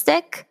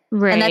 opportunistic.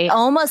 Right. And that's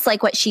almost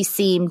like what she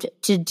seemed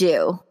to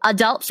do.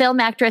 Adult film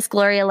actress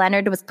Gloria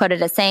Leonard was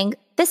quoted as saying,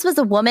 "This was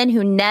a woman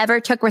who never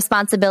took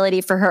responsibility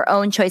for her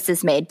own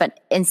choices made, but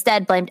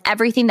instead blamed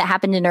everything that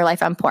happened in her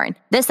life on porn."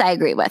 This I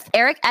agree with.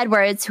 Eric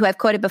Edwards, who I've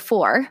quoted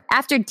before,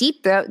 after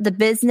Deep Throat, the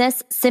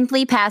business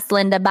simply passed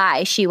Linda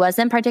by. She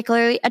wasn't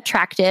particularly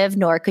attractive,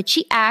 nor could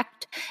she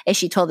act. If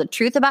she told the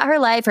truth about her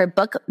life, her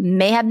book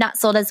may have not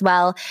sold as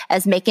well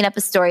as making up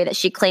a story that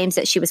she claims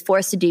that she was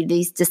forced to do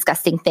these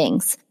disgusting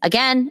things.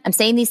 Again, I'm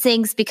saying these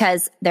things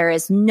because there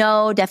is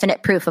no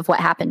definite proof of what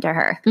happened to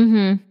her.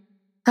 Mm-hmm.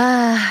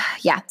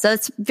 Yeah. So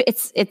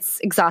it's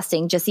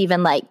exhausting, just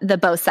even like the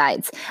both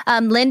sides.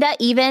 Linda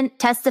even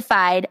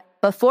testified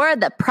before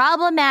the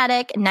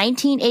problematic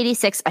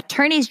 1986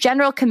 Attorneys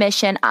General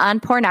Commission on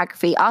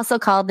Pornography, also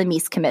called the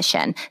Meese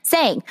Commission,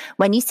 saying,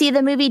 "When you see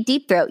the movie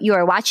Deep Throat, you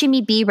are watching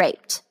me be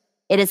raped.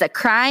 It is a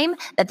crime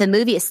that the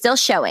movie is still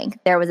showing.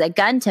 There was a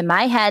gun to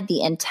my head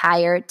the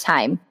entire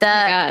time."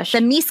 The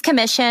Meese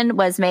Commission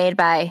was made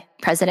by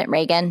President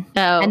Reagan.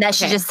 And that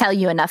should just tell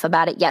you enough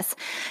about it. Yes.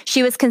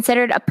 She was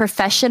considered a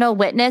professional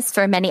witness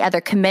for many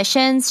other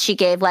commissions. She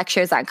gave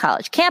lectures on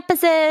college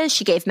campuses.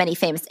 She gave many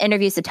famous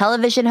interviews to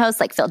television hosts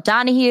like Phil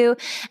Donahue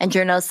and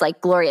journalists like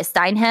Gloria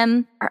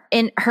Steinem.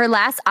 In her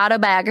last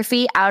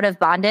autobiography, Out of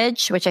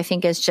Bondage, which I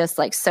think is just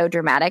like so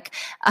dramatic,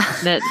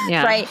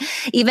 right?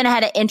 Even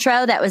had an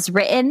intro that was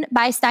written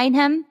by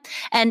Steinem.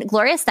 And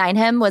Gloria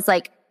Steinem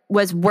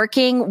was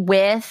working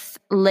with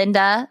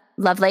Linda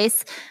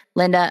Lovelace,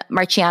 Linda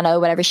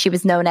Marciano, whatever she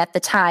was known at the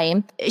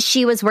time.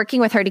 She was working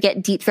with her to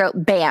get Deep Throat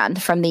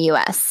banned from the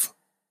US.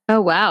 Oh,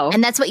 wow.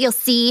 And that's what you'll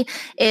see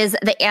is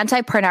the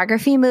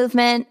anti-pornography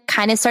movement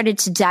kind of started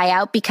to die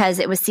out because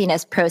it was seen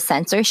as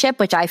pro-censorship,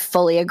 which I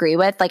fully agree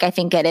with. Like, I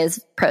think it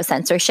is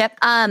pro-censorship.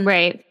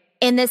 Right.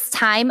 In this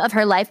time of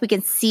her life, we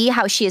can see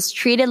how she is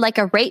treated like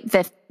a rape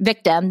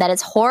victim that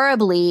is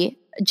horribly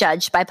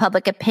judged by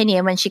public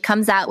opinion when she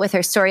comes out with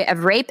her story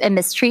of rape and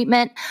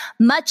mistreatment,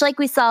 much like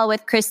we saw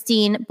with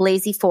Christine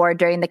Blasey Ford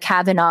during the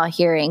Kavanaugh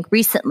hearing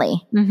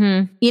recently.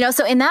 Mm-hmm.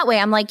 So in that way,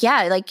 I'm like,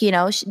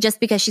 just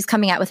because she's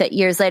coming out with it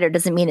years later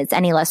doesn't mean it's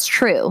any less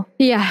true.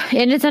 Yeah.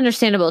 And it's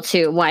understandable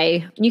too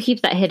why you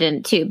keep that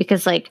hidden too,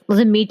 because like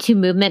the Me Too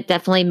movement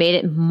definitely made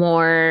it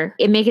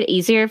make it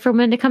easier for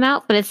women to come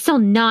out, but it's still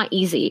not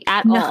easy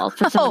at all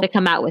for someone to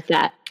come out with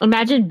that.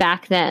 Imagine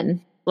back then,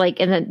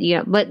 like in the,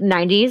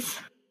 90s.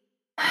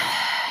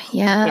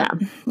 Yeah.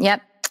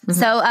 Yep. Mm-hmm.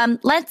 So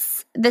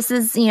this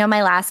is,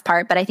 my last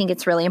part, but I think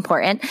it's really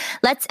important.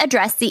 Let's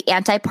address the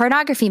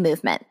anti-pornography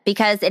movement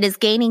because it is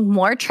gaining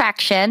more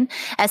traction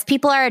as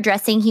people are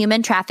addressing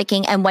human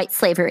trafficking and white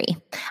slavery.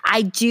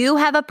 I do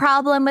have a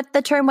problem with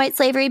the term white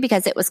slavery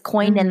because it was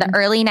coined in the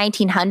early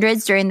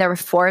 1900s during the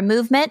Reform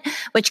movement,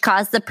 which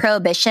caused the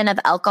prohibition of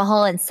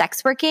alcohol and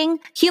sex working.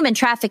 Human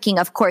trafficking,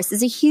 of course,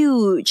 is a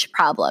huge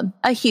problem,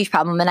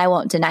 and I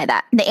won't deny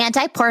that. The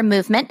anti-porn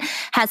movement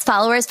has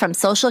followers from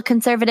social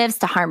conservatives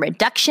to harm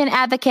reduction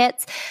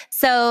advocates.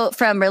 So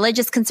from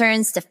religious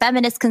concerns to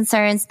feminist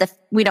concerns,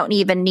 we don't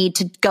even need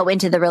to go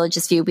into the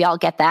religious view. We all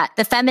get that.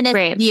 The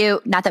feminist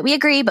view, not that we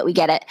agree, but we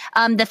get it.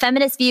 The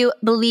feminist view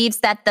believes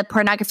that the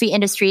pornography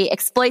industry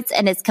exploits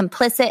and is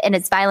complicit in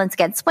its violence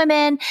against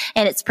women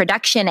and its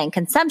production and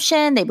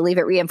consumption. They believe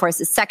it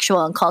reinforces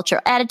sexual and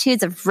cultural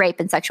attitudes of rape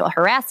and sexual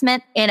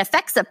harassment and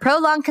affects the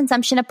prolonged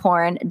consumption of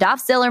porn.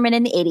 Dolph Zillerman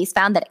in the 80s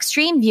found that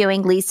extreme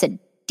viewing leads to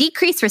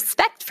decreased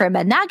respect for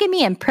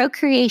monogamy and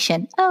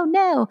procreation. Oh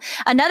no.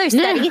 Another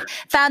study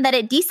found that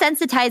it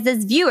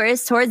desensitizes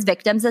viewers towards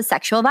victims of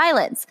sexual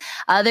violence.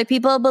 Other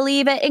people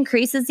believe it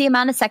increases the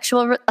amount of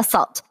sexual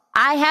assault.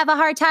 I have a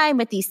hard time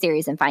with these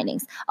theories and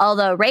findings.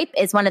 Although rape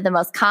is one of the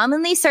most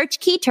commonly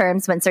searched key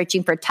terms when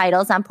searching for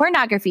titles on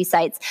pornography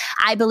sites,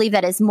 I believe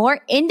that is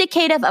more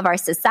indicative of our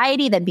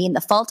society than being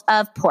the fault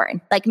of porn.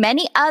 Like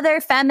many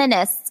other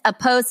feminists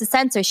opposed to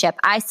censorship,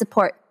 I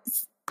support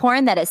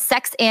porn that is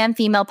sex and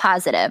female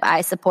positive.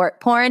 I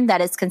support porn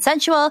that is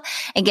consensual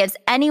and gives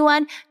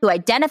anyone who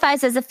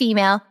identifies as a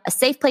female a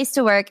safe place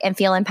to work and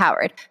feel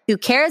empowered. Who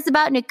cares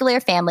about nuclear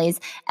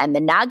families and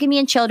monogamy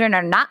and children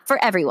are not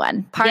for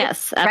everyone.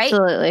 Yes,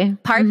 absolutely.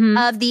 Right? Part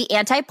of the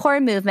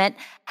anti-porn movement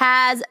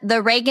has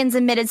the Reagan's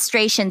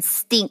administration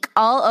stink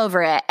all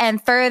over it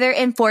and further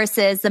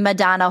enforces the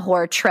Madonna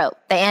whore trope.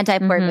 The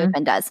anti-porn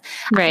movement does.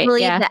 Right, I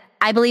believe that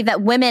I believe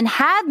that women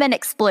have been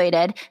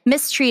exploited,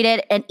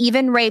 mistreated, and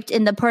even raped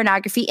in the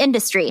pornography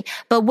industry.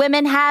 But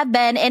women have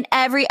been in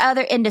every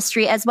other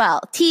industry as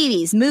well.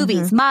 TVs,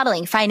 movies,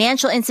 modeling,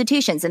 financial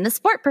institutions, in the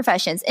sport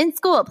professions, in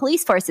school,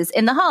 police forces,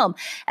 in the home,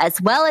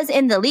 as well as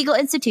in the legal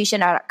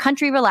institution our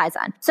country relies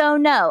on. So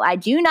no, I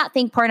do not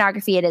think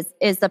pornography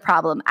is the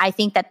problem. I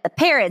think that the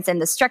parents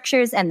and the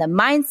structures and the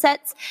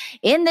mindsets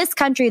in this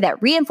country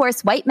that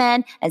reinforce white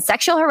men and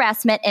sexual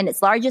harassment in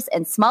its largest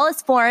and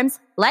smallest forms,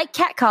 like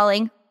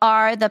catcalling,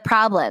 are the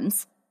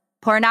problems.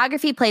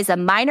 Pornography plays a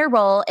minor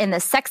role in the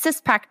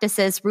sexist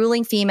practices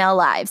ruling female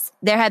lives.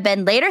 There have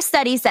been later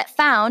studies that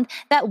found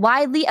that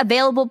widely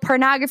available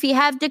pornography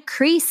have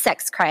decreased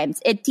sex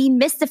crimes. It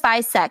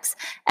demystifies sex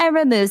and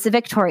removes the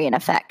Victorian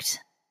effect.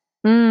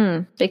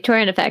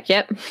 Victorian effect,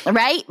 yep.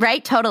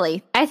 Right,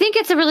 totally. I think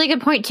it's a really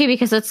good point too,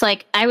 because it's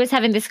like, I was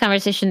having this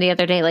conversation the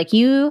other day, like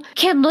you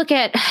can look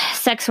at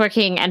sex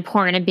working and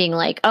porn and being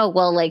like, oh,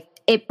 well, like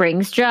it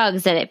brings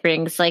drugs and it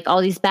brings like all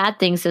these bad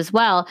things as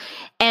well.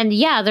 And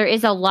yeah, there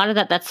is a lot of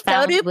that's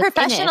found. So do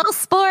professional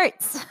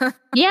sports.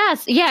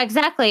 Yes, yeah,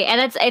 exactly.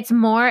 And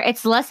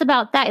it's less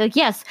about that. Like,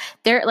 yes,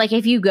 there, like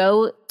if you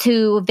go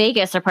to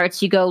Vegas or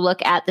parts, you go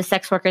look at the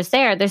sex workers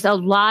there's a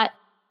lot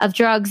of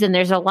drugs and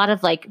there's a lot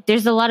of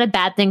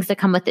bad things that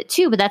come with it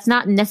too, but that's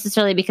not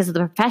necessarily because of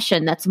the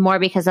profession. That's more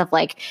because of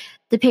like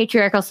the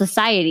patriarchal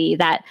society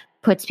that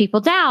puts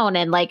people down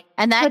and that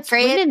puts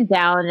women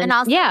down. And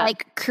also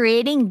like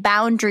creating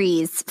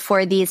boundaries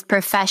for these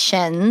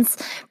professions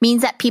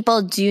means that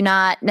people do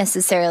not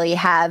necessarily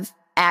have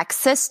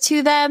access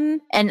to them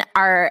and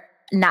are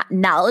not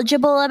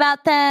knowledgeable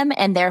about them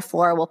and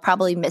therefore will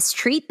probably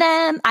mistreat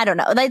them. I don't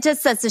know.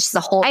 That's just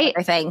a whole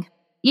other thing.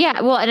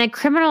 Yeah, well, and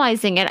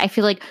criminalizing it, I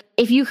feel like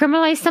if you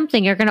criminalize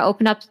something, you're going to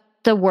open up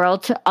the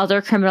world to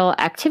other criminal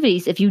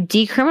activities. If you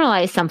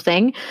decriminalize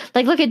something,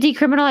 like look at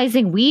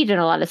decriminalizing weed in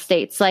a lot of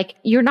states, like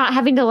you're not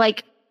having to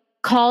like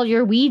call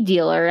your weed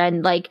dealer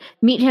and like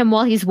meet him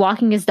while he's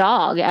walking his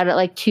dog out at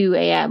like 2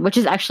 a.m., which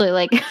is actually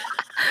like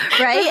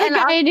right. And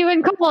I knew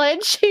in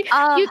college, he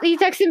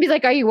texted me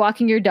like, "Are you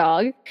walking your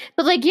dog?"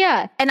 But like,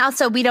 yeah. And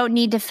also, we don't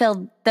need to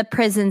fill the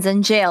prisons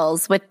and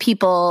jails with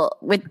people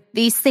with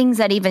these things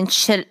that even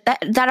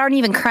that aren't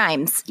even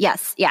crimes.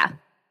 Yes, yeah.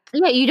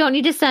 Yeah, you don't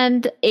need to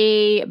send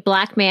a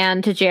black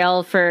man to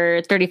jail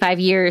for 35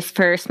 years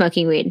for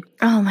smoking weed.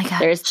 Oh my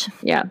gosh.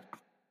 Yeah.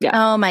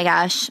 Oh my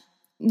gosh.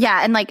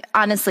 Yeah, and like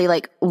honestly,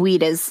 like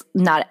weed is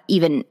not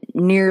even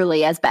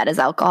nearly as bad as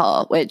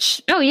alcohol,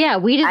 which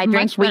weed is I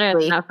drink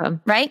weekly,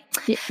 right?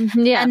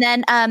 Yeah. And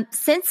then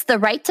since the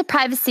right to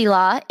privacy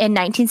law in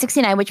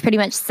 1969, which pretty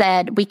much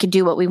said we could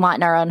do what we want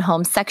in our own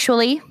home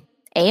sexually.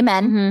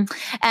 Amen.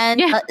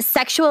 And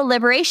sexual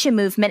liberation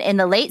movement in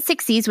the late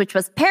 60s, which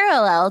was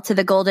parallel to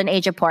the golden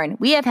age of porn.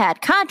 We have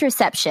had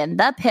contraception,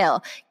 the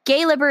pill,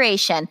 gay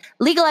liberation,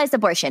 legalized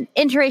abortion,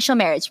 interracial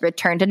marriage,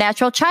 return to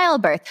natural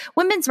childbirth,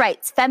 women's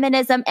rights,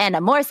 feminism, and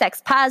a more sex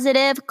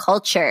positive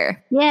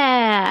culture.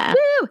 Yeah.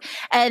 Woo!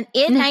 And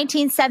in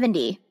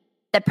 1970,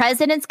 the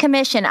President's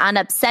Commission on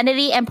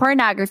Obscenity and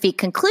Pornography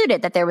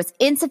concluded that there was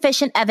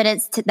insufficient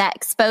evidence that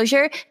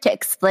exposure to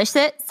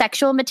explicit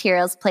sexual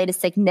materials played a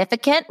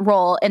significant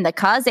role in the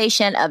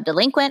causation of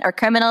delinquent or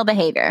criminal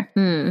behavior.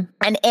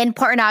 And in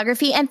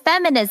Pornography and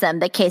Feminism,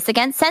 the case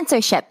against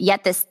censorship,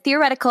 yet this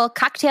theoretical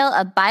cocktail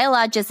of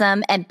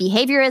biologism and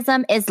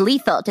behaviorism is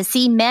lethal. To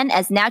see men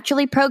as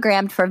naturally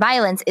programmed for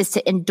violence is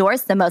to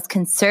endorse the most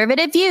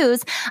conservative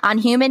views on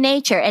human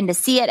nature and to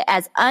see it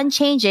as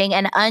unchanging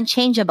and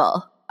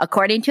unchangeable.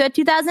 According to a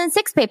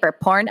 2006 paper,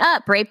 Porn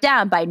Up, Rape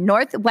Down by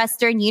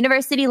Northwestern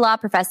University law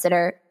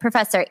professor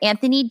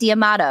Anthony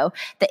D'Amato,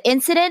 the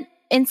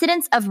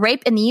incidence of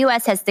rape in the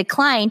U.S. has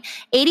declined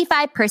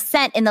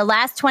 85% in the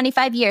last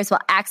 25 years, while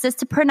access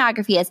to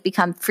pornography has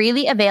become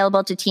freely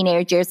available to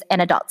teenagers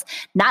and adults.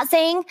 Not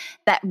saying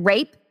that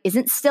rape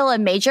isn't still a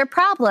major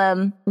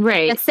problem.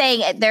 Right. Just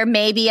saying there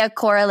may be a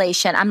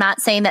correlation. I'm not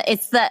saying that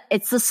it's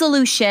the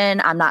solution.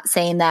 I'm not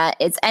saying that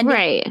it's ending.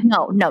 Right.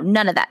 No,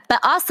 none of that.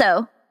 But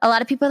also, a lot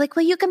of people are like,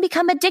 well, you can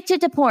become addicted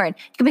to porn.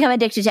 You can become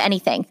addicted to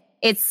anything.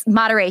 It's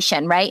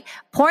moderation, right?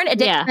 Porn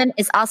addiction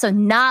is also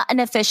not an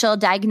official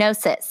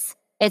diagnosis.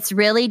 It's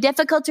really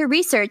difficult to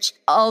research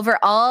over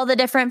all the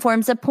different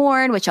forms of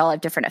porn, which all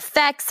have different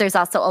effects. There's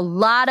also a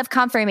lot of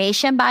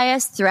confirmation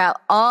bias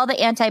throughout all the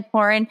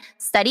anti-porn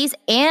studies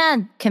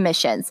and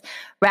commissions.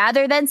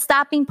 Rather than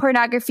stopping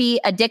pornography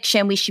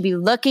addiction, we should be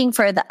looking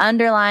for the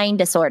underlying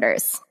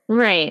disorders.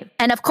 Right.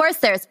 And of course,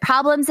 there's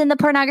problems in the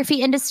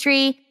pornography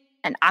industry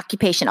and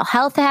occupational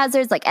health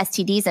hazards like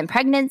STDs and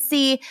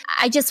pregnancy.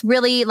 I just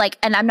really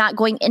and I'm not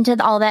going into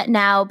all that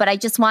now, but I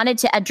just wanted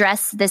to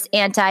address this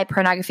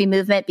anti-pornography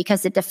movement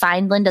because it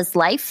defined Linda's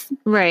life.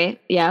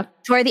 Right. Yeah.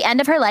 Toward the end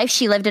of her life,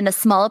 she lived in a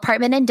small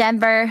apartment in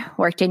Denver,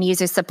 worked in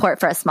user support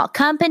for a small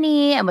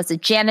company, and was a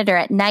janitor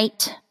at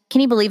night.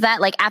 Can you believe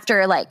that? Like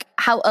after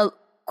how a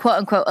quote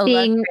unquote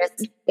being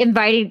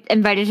invited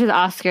to the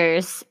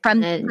Oscars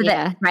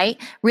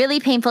right? Really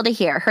painful to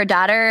hear. Her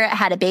daughter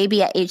had a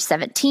baby at age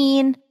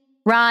 17.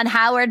 Ron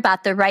Howard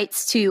bought the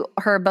rights to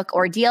her book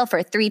Ordeal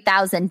for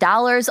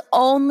 $3,000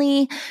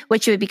 only,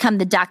 which would become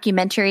the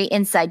documentary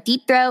Inside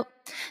Deep Throat.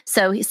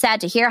 So sad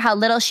to hear how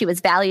little she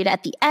was valued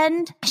at the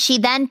end. She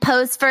then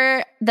posed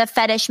for the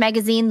fetish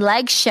magazine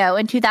Legs show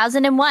in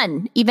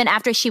 2001, even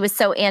after she was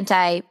so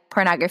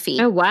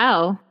anti-pornography. Oh,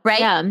 wow. Right?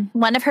 Yeah.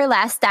 One of her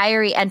last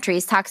diary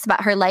entries talks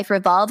about her life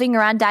revolving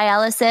around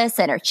dialysis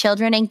and her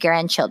children and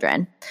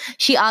grandchildren.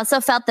 She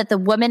also felt that the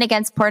Women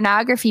Against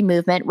Pornography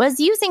movement was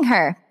using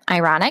her.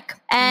 Ironic.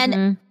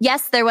 And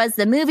yes, there was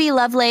the movie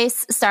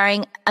Lovelace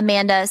starring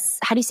Amanda,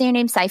 how do you say her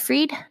name?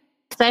 Seyfried?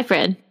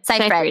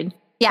 Seyfried.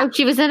 Yeah. Oh,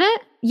 she was in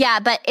it? Yeah,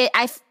 but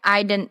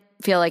I didn't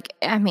feel like,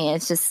 I mean,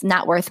 it's just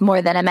not worth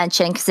more than a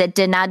mention because it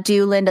did not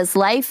do Linda's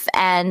life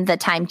and the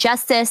time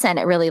justice, and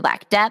it really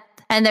lacked depth.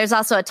 And there's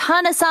also a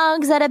ton of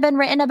songs that have been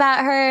written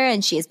about her,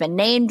 and she's been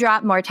name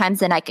dropped more times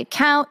than I could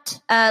count.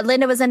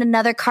 Linda was in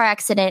another car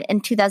accident in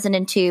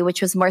 2002,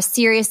 which was more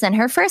serious than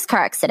her first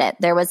car accident.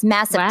 There was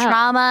massive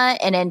trauma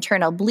and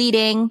internal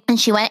bleeding, and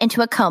she went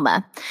into a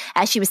coma.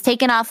 As she was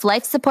taken off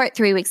life support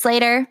 3 weeks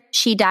later,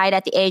 she died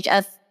at the age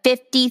of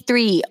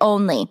 53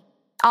 only.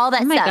 All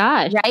that stuff,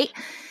 gosh. right?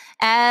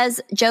 As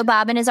Joe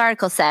Bob in his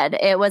article said,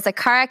 it was a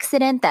car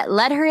accident that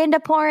led her into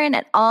porn,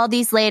 and all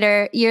these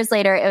years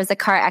later, it was a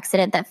car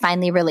accident that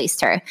finally released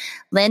her.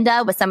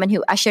 Linda was someone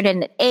who ushered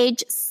in an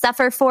age,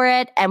 suffered for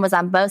it, and was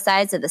on both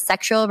sides of the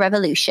sexual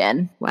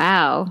revolution.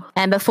 Wow.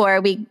 And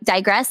before we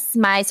digress,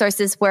 my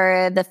sources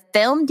were the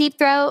film Deep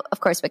Throat,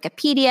 of course,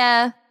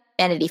 Wikipedia,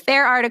 Vanity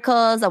Fair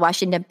articles, a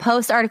Washington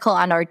Post article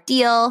on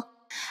Ordeal,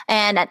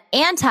 and an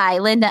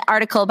anti-Linda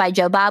article by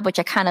Joe Bob, which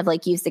I kind of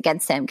like used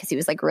against him because he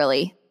was like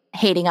really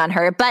hating on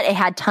her, but it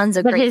had tons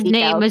of great his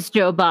details. name was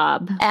Joe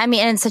Bob. I mean,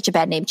 and it's such a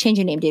bad name. Change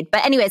your name, dude.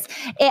 But anyways,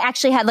 it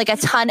actually had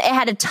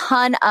a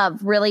ton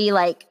of really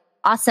like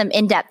awesome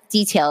in-depth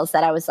details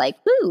that I was like,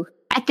 ooh.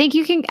 I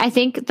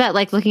think that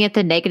like looking at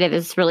the negative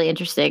is really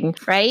interesting,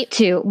 right?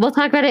 Too. We'll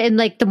talk about it in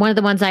like one of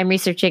the ones I'm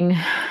researching.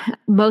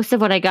 Most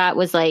of what I got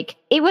was like,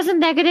 it wasn't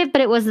negative,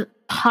 but it wasn't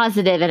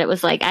positive. And it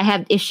was like, I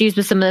have issues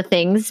with some of the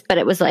things, but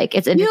it was like,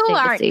 it's interesting You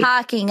to aren't see.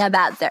 talking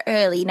about the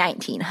early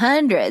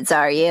 1900s,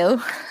 are you?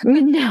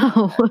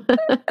 No.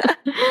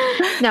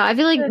 No, I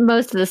feel like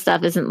most of the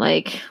stuff isn't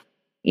like,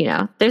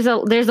 there's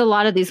a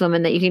lot of these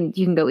women that you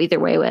can go either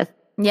way with.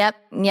 Yep.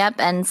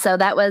 And so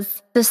that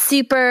was the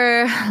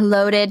super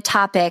loaded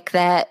topic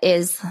that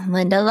is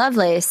Linda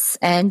Lovelace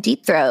and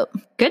Deep Throat.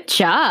 Good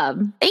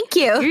job. Thank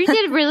you. You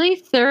did really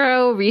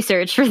thorough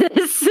research for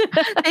this.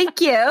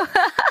 Thank you.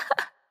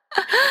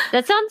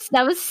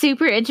 That was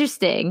super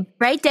interesting.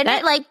 Right? Didn't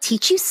it like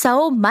teach you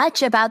so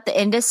much about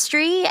the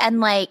industry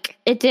and like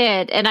it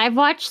did. And I've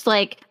watched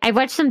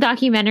some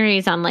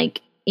documentaries on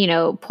like,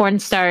 porn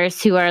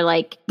stars who are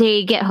like,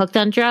 they get hooked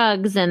on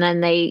drugs and then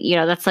they,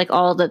 that's like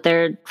all that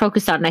they're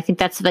focused on. And I think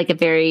that's like a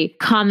very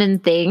common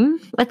thing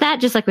with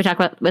that, just like we talk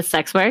about with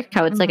sex work,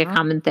 how it's like a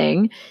common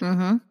thing.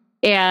 Mm-hmm.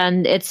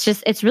 And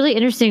it's really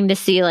interesting to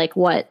see like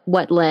what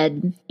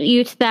led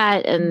you to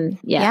that. And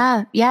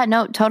yeah,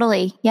 no,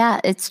 totally. Yeah.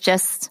 It's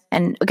just,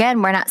 and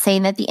again, we're not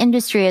saying that the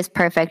industry is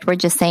perfect. We're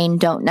just saying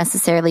don't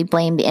necessarily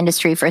blame the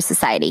industry for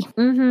society.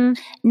 Mm-hmm.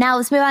 Now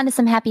let's move on to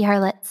some happy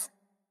harlots.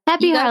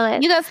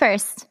 Harlot. You go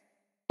first.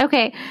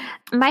 Okay.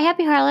 My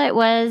happy harlot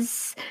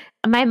was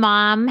my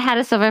mom had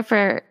us over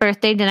for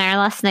birthday dinner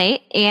last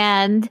night,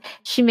 and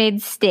she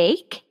made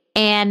steak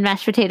and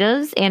mashed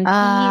potatoes and peas.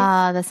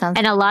 That sounds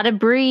and a lot of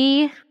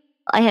brie.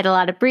 I had a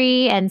lot of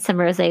brie and some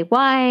rosé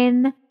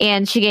wine,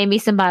 and she gave me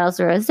some bottles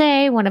of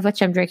rosé, one of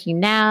which I'm drinking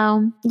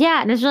now.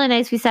 Yeah, and it was really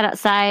nice. We sat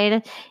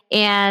outside,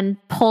 and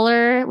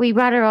we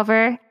brought her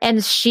over,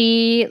 and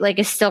she like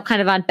is still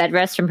kind of on bed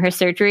rest from her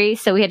surgery,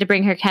 so we had to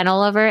bring her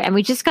kennel over, and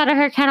we just got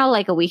her kennel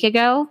like a week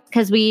ago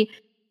because we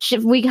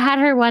got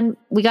her when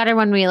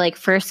we like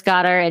first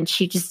got her, and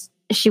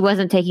she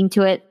wasn't taking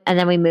to it, and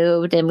then we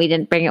moved and we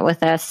didn't bring it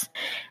with us,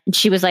 and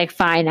she was like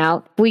fine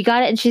out. We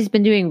got it, and she's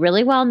been doing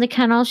really well in the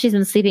kennel. She's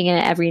been sleeping in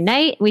it every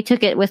night. We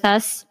took it with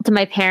us to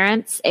my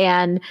parents,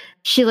 and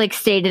she like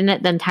stayed in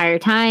it the entire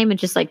time and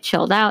just like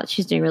chilled out.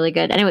 She's doing really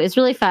good. Anyway, it was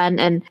really fun.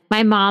 And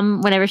my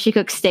mom, whenever she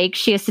cooks steak,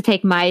 she has to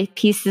take my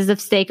pieces of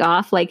steak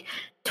off like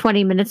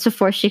 20 minutes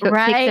before she takes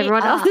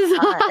everyone else's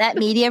off. That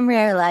medium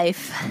rare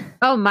life.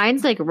 Oh,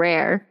 mine's like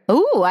rare.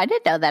 Ooh, I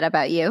didn't know that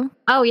about you.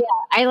 Oh yeah,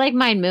 I like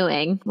mine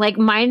mooing. Like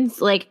mine's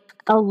like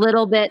a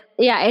little bit.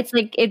 Yeah, it's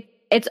like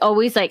it's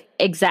always like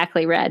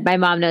exactly red. My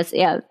mom knows.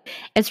 Yeah,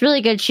 it's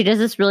really good. She does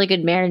this really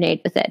good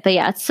marinade with it. But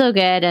yeah, it's so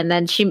good. And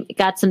then she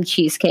got some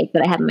cheesecake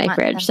that I have in my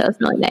fridge, so it's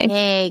really nice.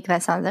 Cake,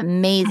 that sounds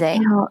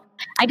amazing.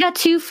 I got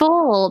too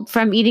full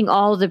from eating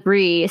all the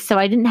brie, so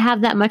I didn't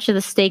have that much of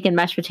the steak and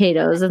mashed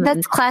potatoes. And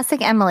that's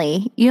classic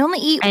Emily. You only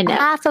eat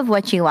half of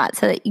what you want,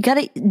 so you got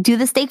to do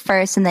the steak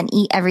first and then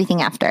eat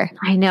everything after.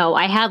 I know.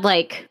 I had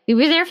we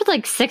were there for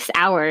like 6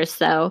 hours,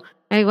 so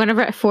I mean,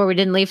 whenever at 4, we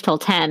didn't leave till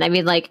 10. I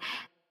mean, like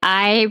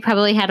I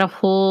probably had a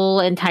whole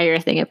entire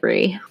thing of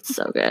brie.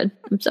 So good.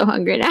 I'm so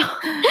hungry now.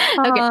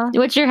 Okay.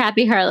 What's your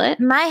happy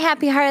harlot? My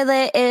happy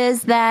harlot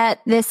is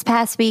that this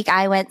past week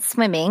I went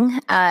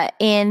swimming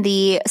in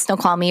the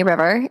Snoqualmie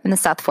River in the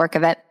South Fork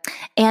of it.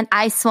 And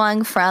I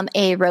swung from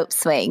a rope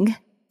swing.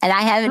 And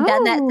I haven't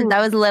done that since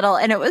I was little.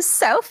 And it was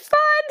so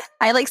fun.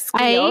 I like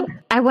squealed.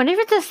 I wonder if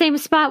it's the same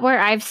spot where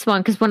I've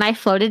swung. Because when I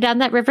floated down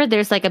that river,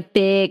 there's like a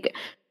big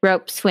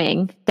rope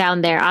swing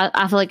down there off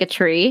of like a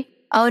tree.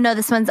 Oh, no,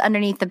 this one's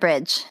underneath the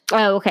bridge.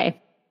 Oh,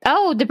 okay.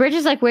 Oh, the bridge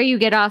is like where you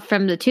get off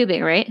from the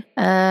tubing, right?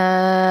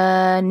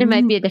 It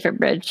might be a different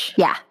bridge.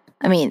 Yeah.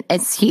 I mean,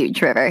 it's a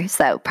huge river,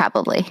 so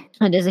probably.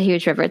 It is a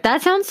huge river.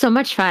 That sounds so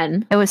much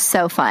fun. It was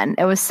so fun.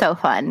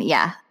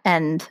 Yeah.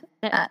 And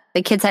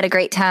the kids had a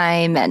great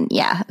time, and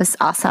yeah, it was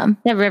awesome.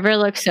 The river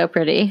looks so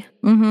pretty.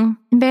 Mm-hmm.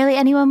 And barely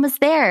anyone was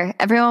there.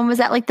 Everyone was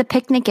at like the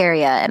picnic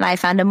area, and I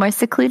found a more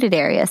secluded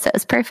area, so it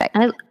was perfect.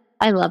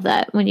 I love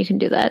that when you can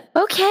do that.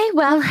 Okay,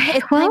 well,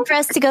 it's time for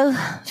us to go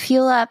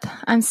fuel up.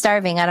 I'm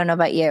starving. I don't know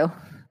about you.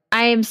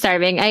 I am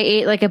starving. I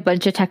ate like a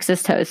bunch of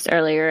Texas toast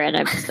earlier and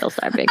I'm still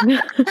starving.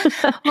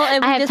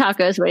 I have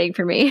tacos waiting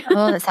for me.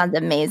 Oh, that sounds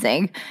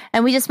amazing.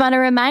 And we just want to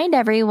remind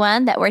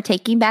everyone that we're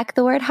taking back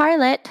the word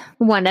harlot.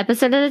 One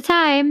episode at a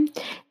time.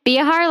 Be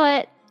a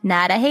harlot.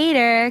 Not a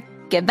hater.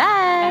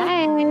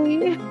 Goodbye.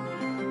 Bye.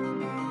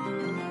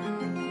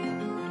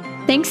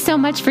 Thanks so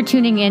much for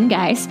tuning in,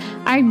 guys.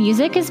 Our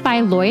music is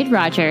by Lloyd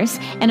Rogers,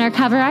 and our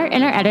cover art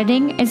and our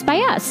editing is by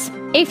us.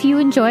 If you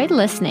enjoyed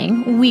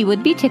listening, we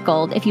would be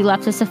tickled if you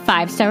left us a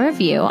 5-star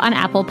review on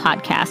Apple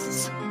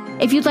Podcasts.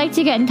 If you'd like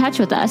to get in touch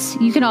with us,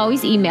 you can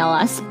always email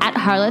us at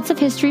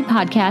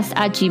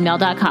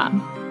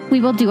harlotsofhistorypodcast@gmail.com.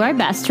 We will do our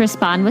best to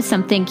respond with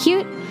something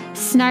cute,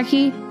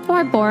 snarky,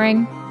 or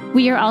boring.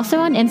 We are also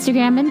on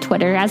Instagram and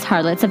Twitter as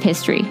Harlots of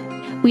History.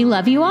 We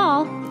love you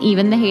all,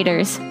 even the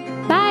haters.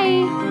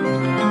 Bye!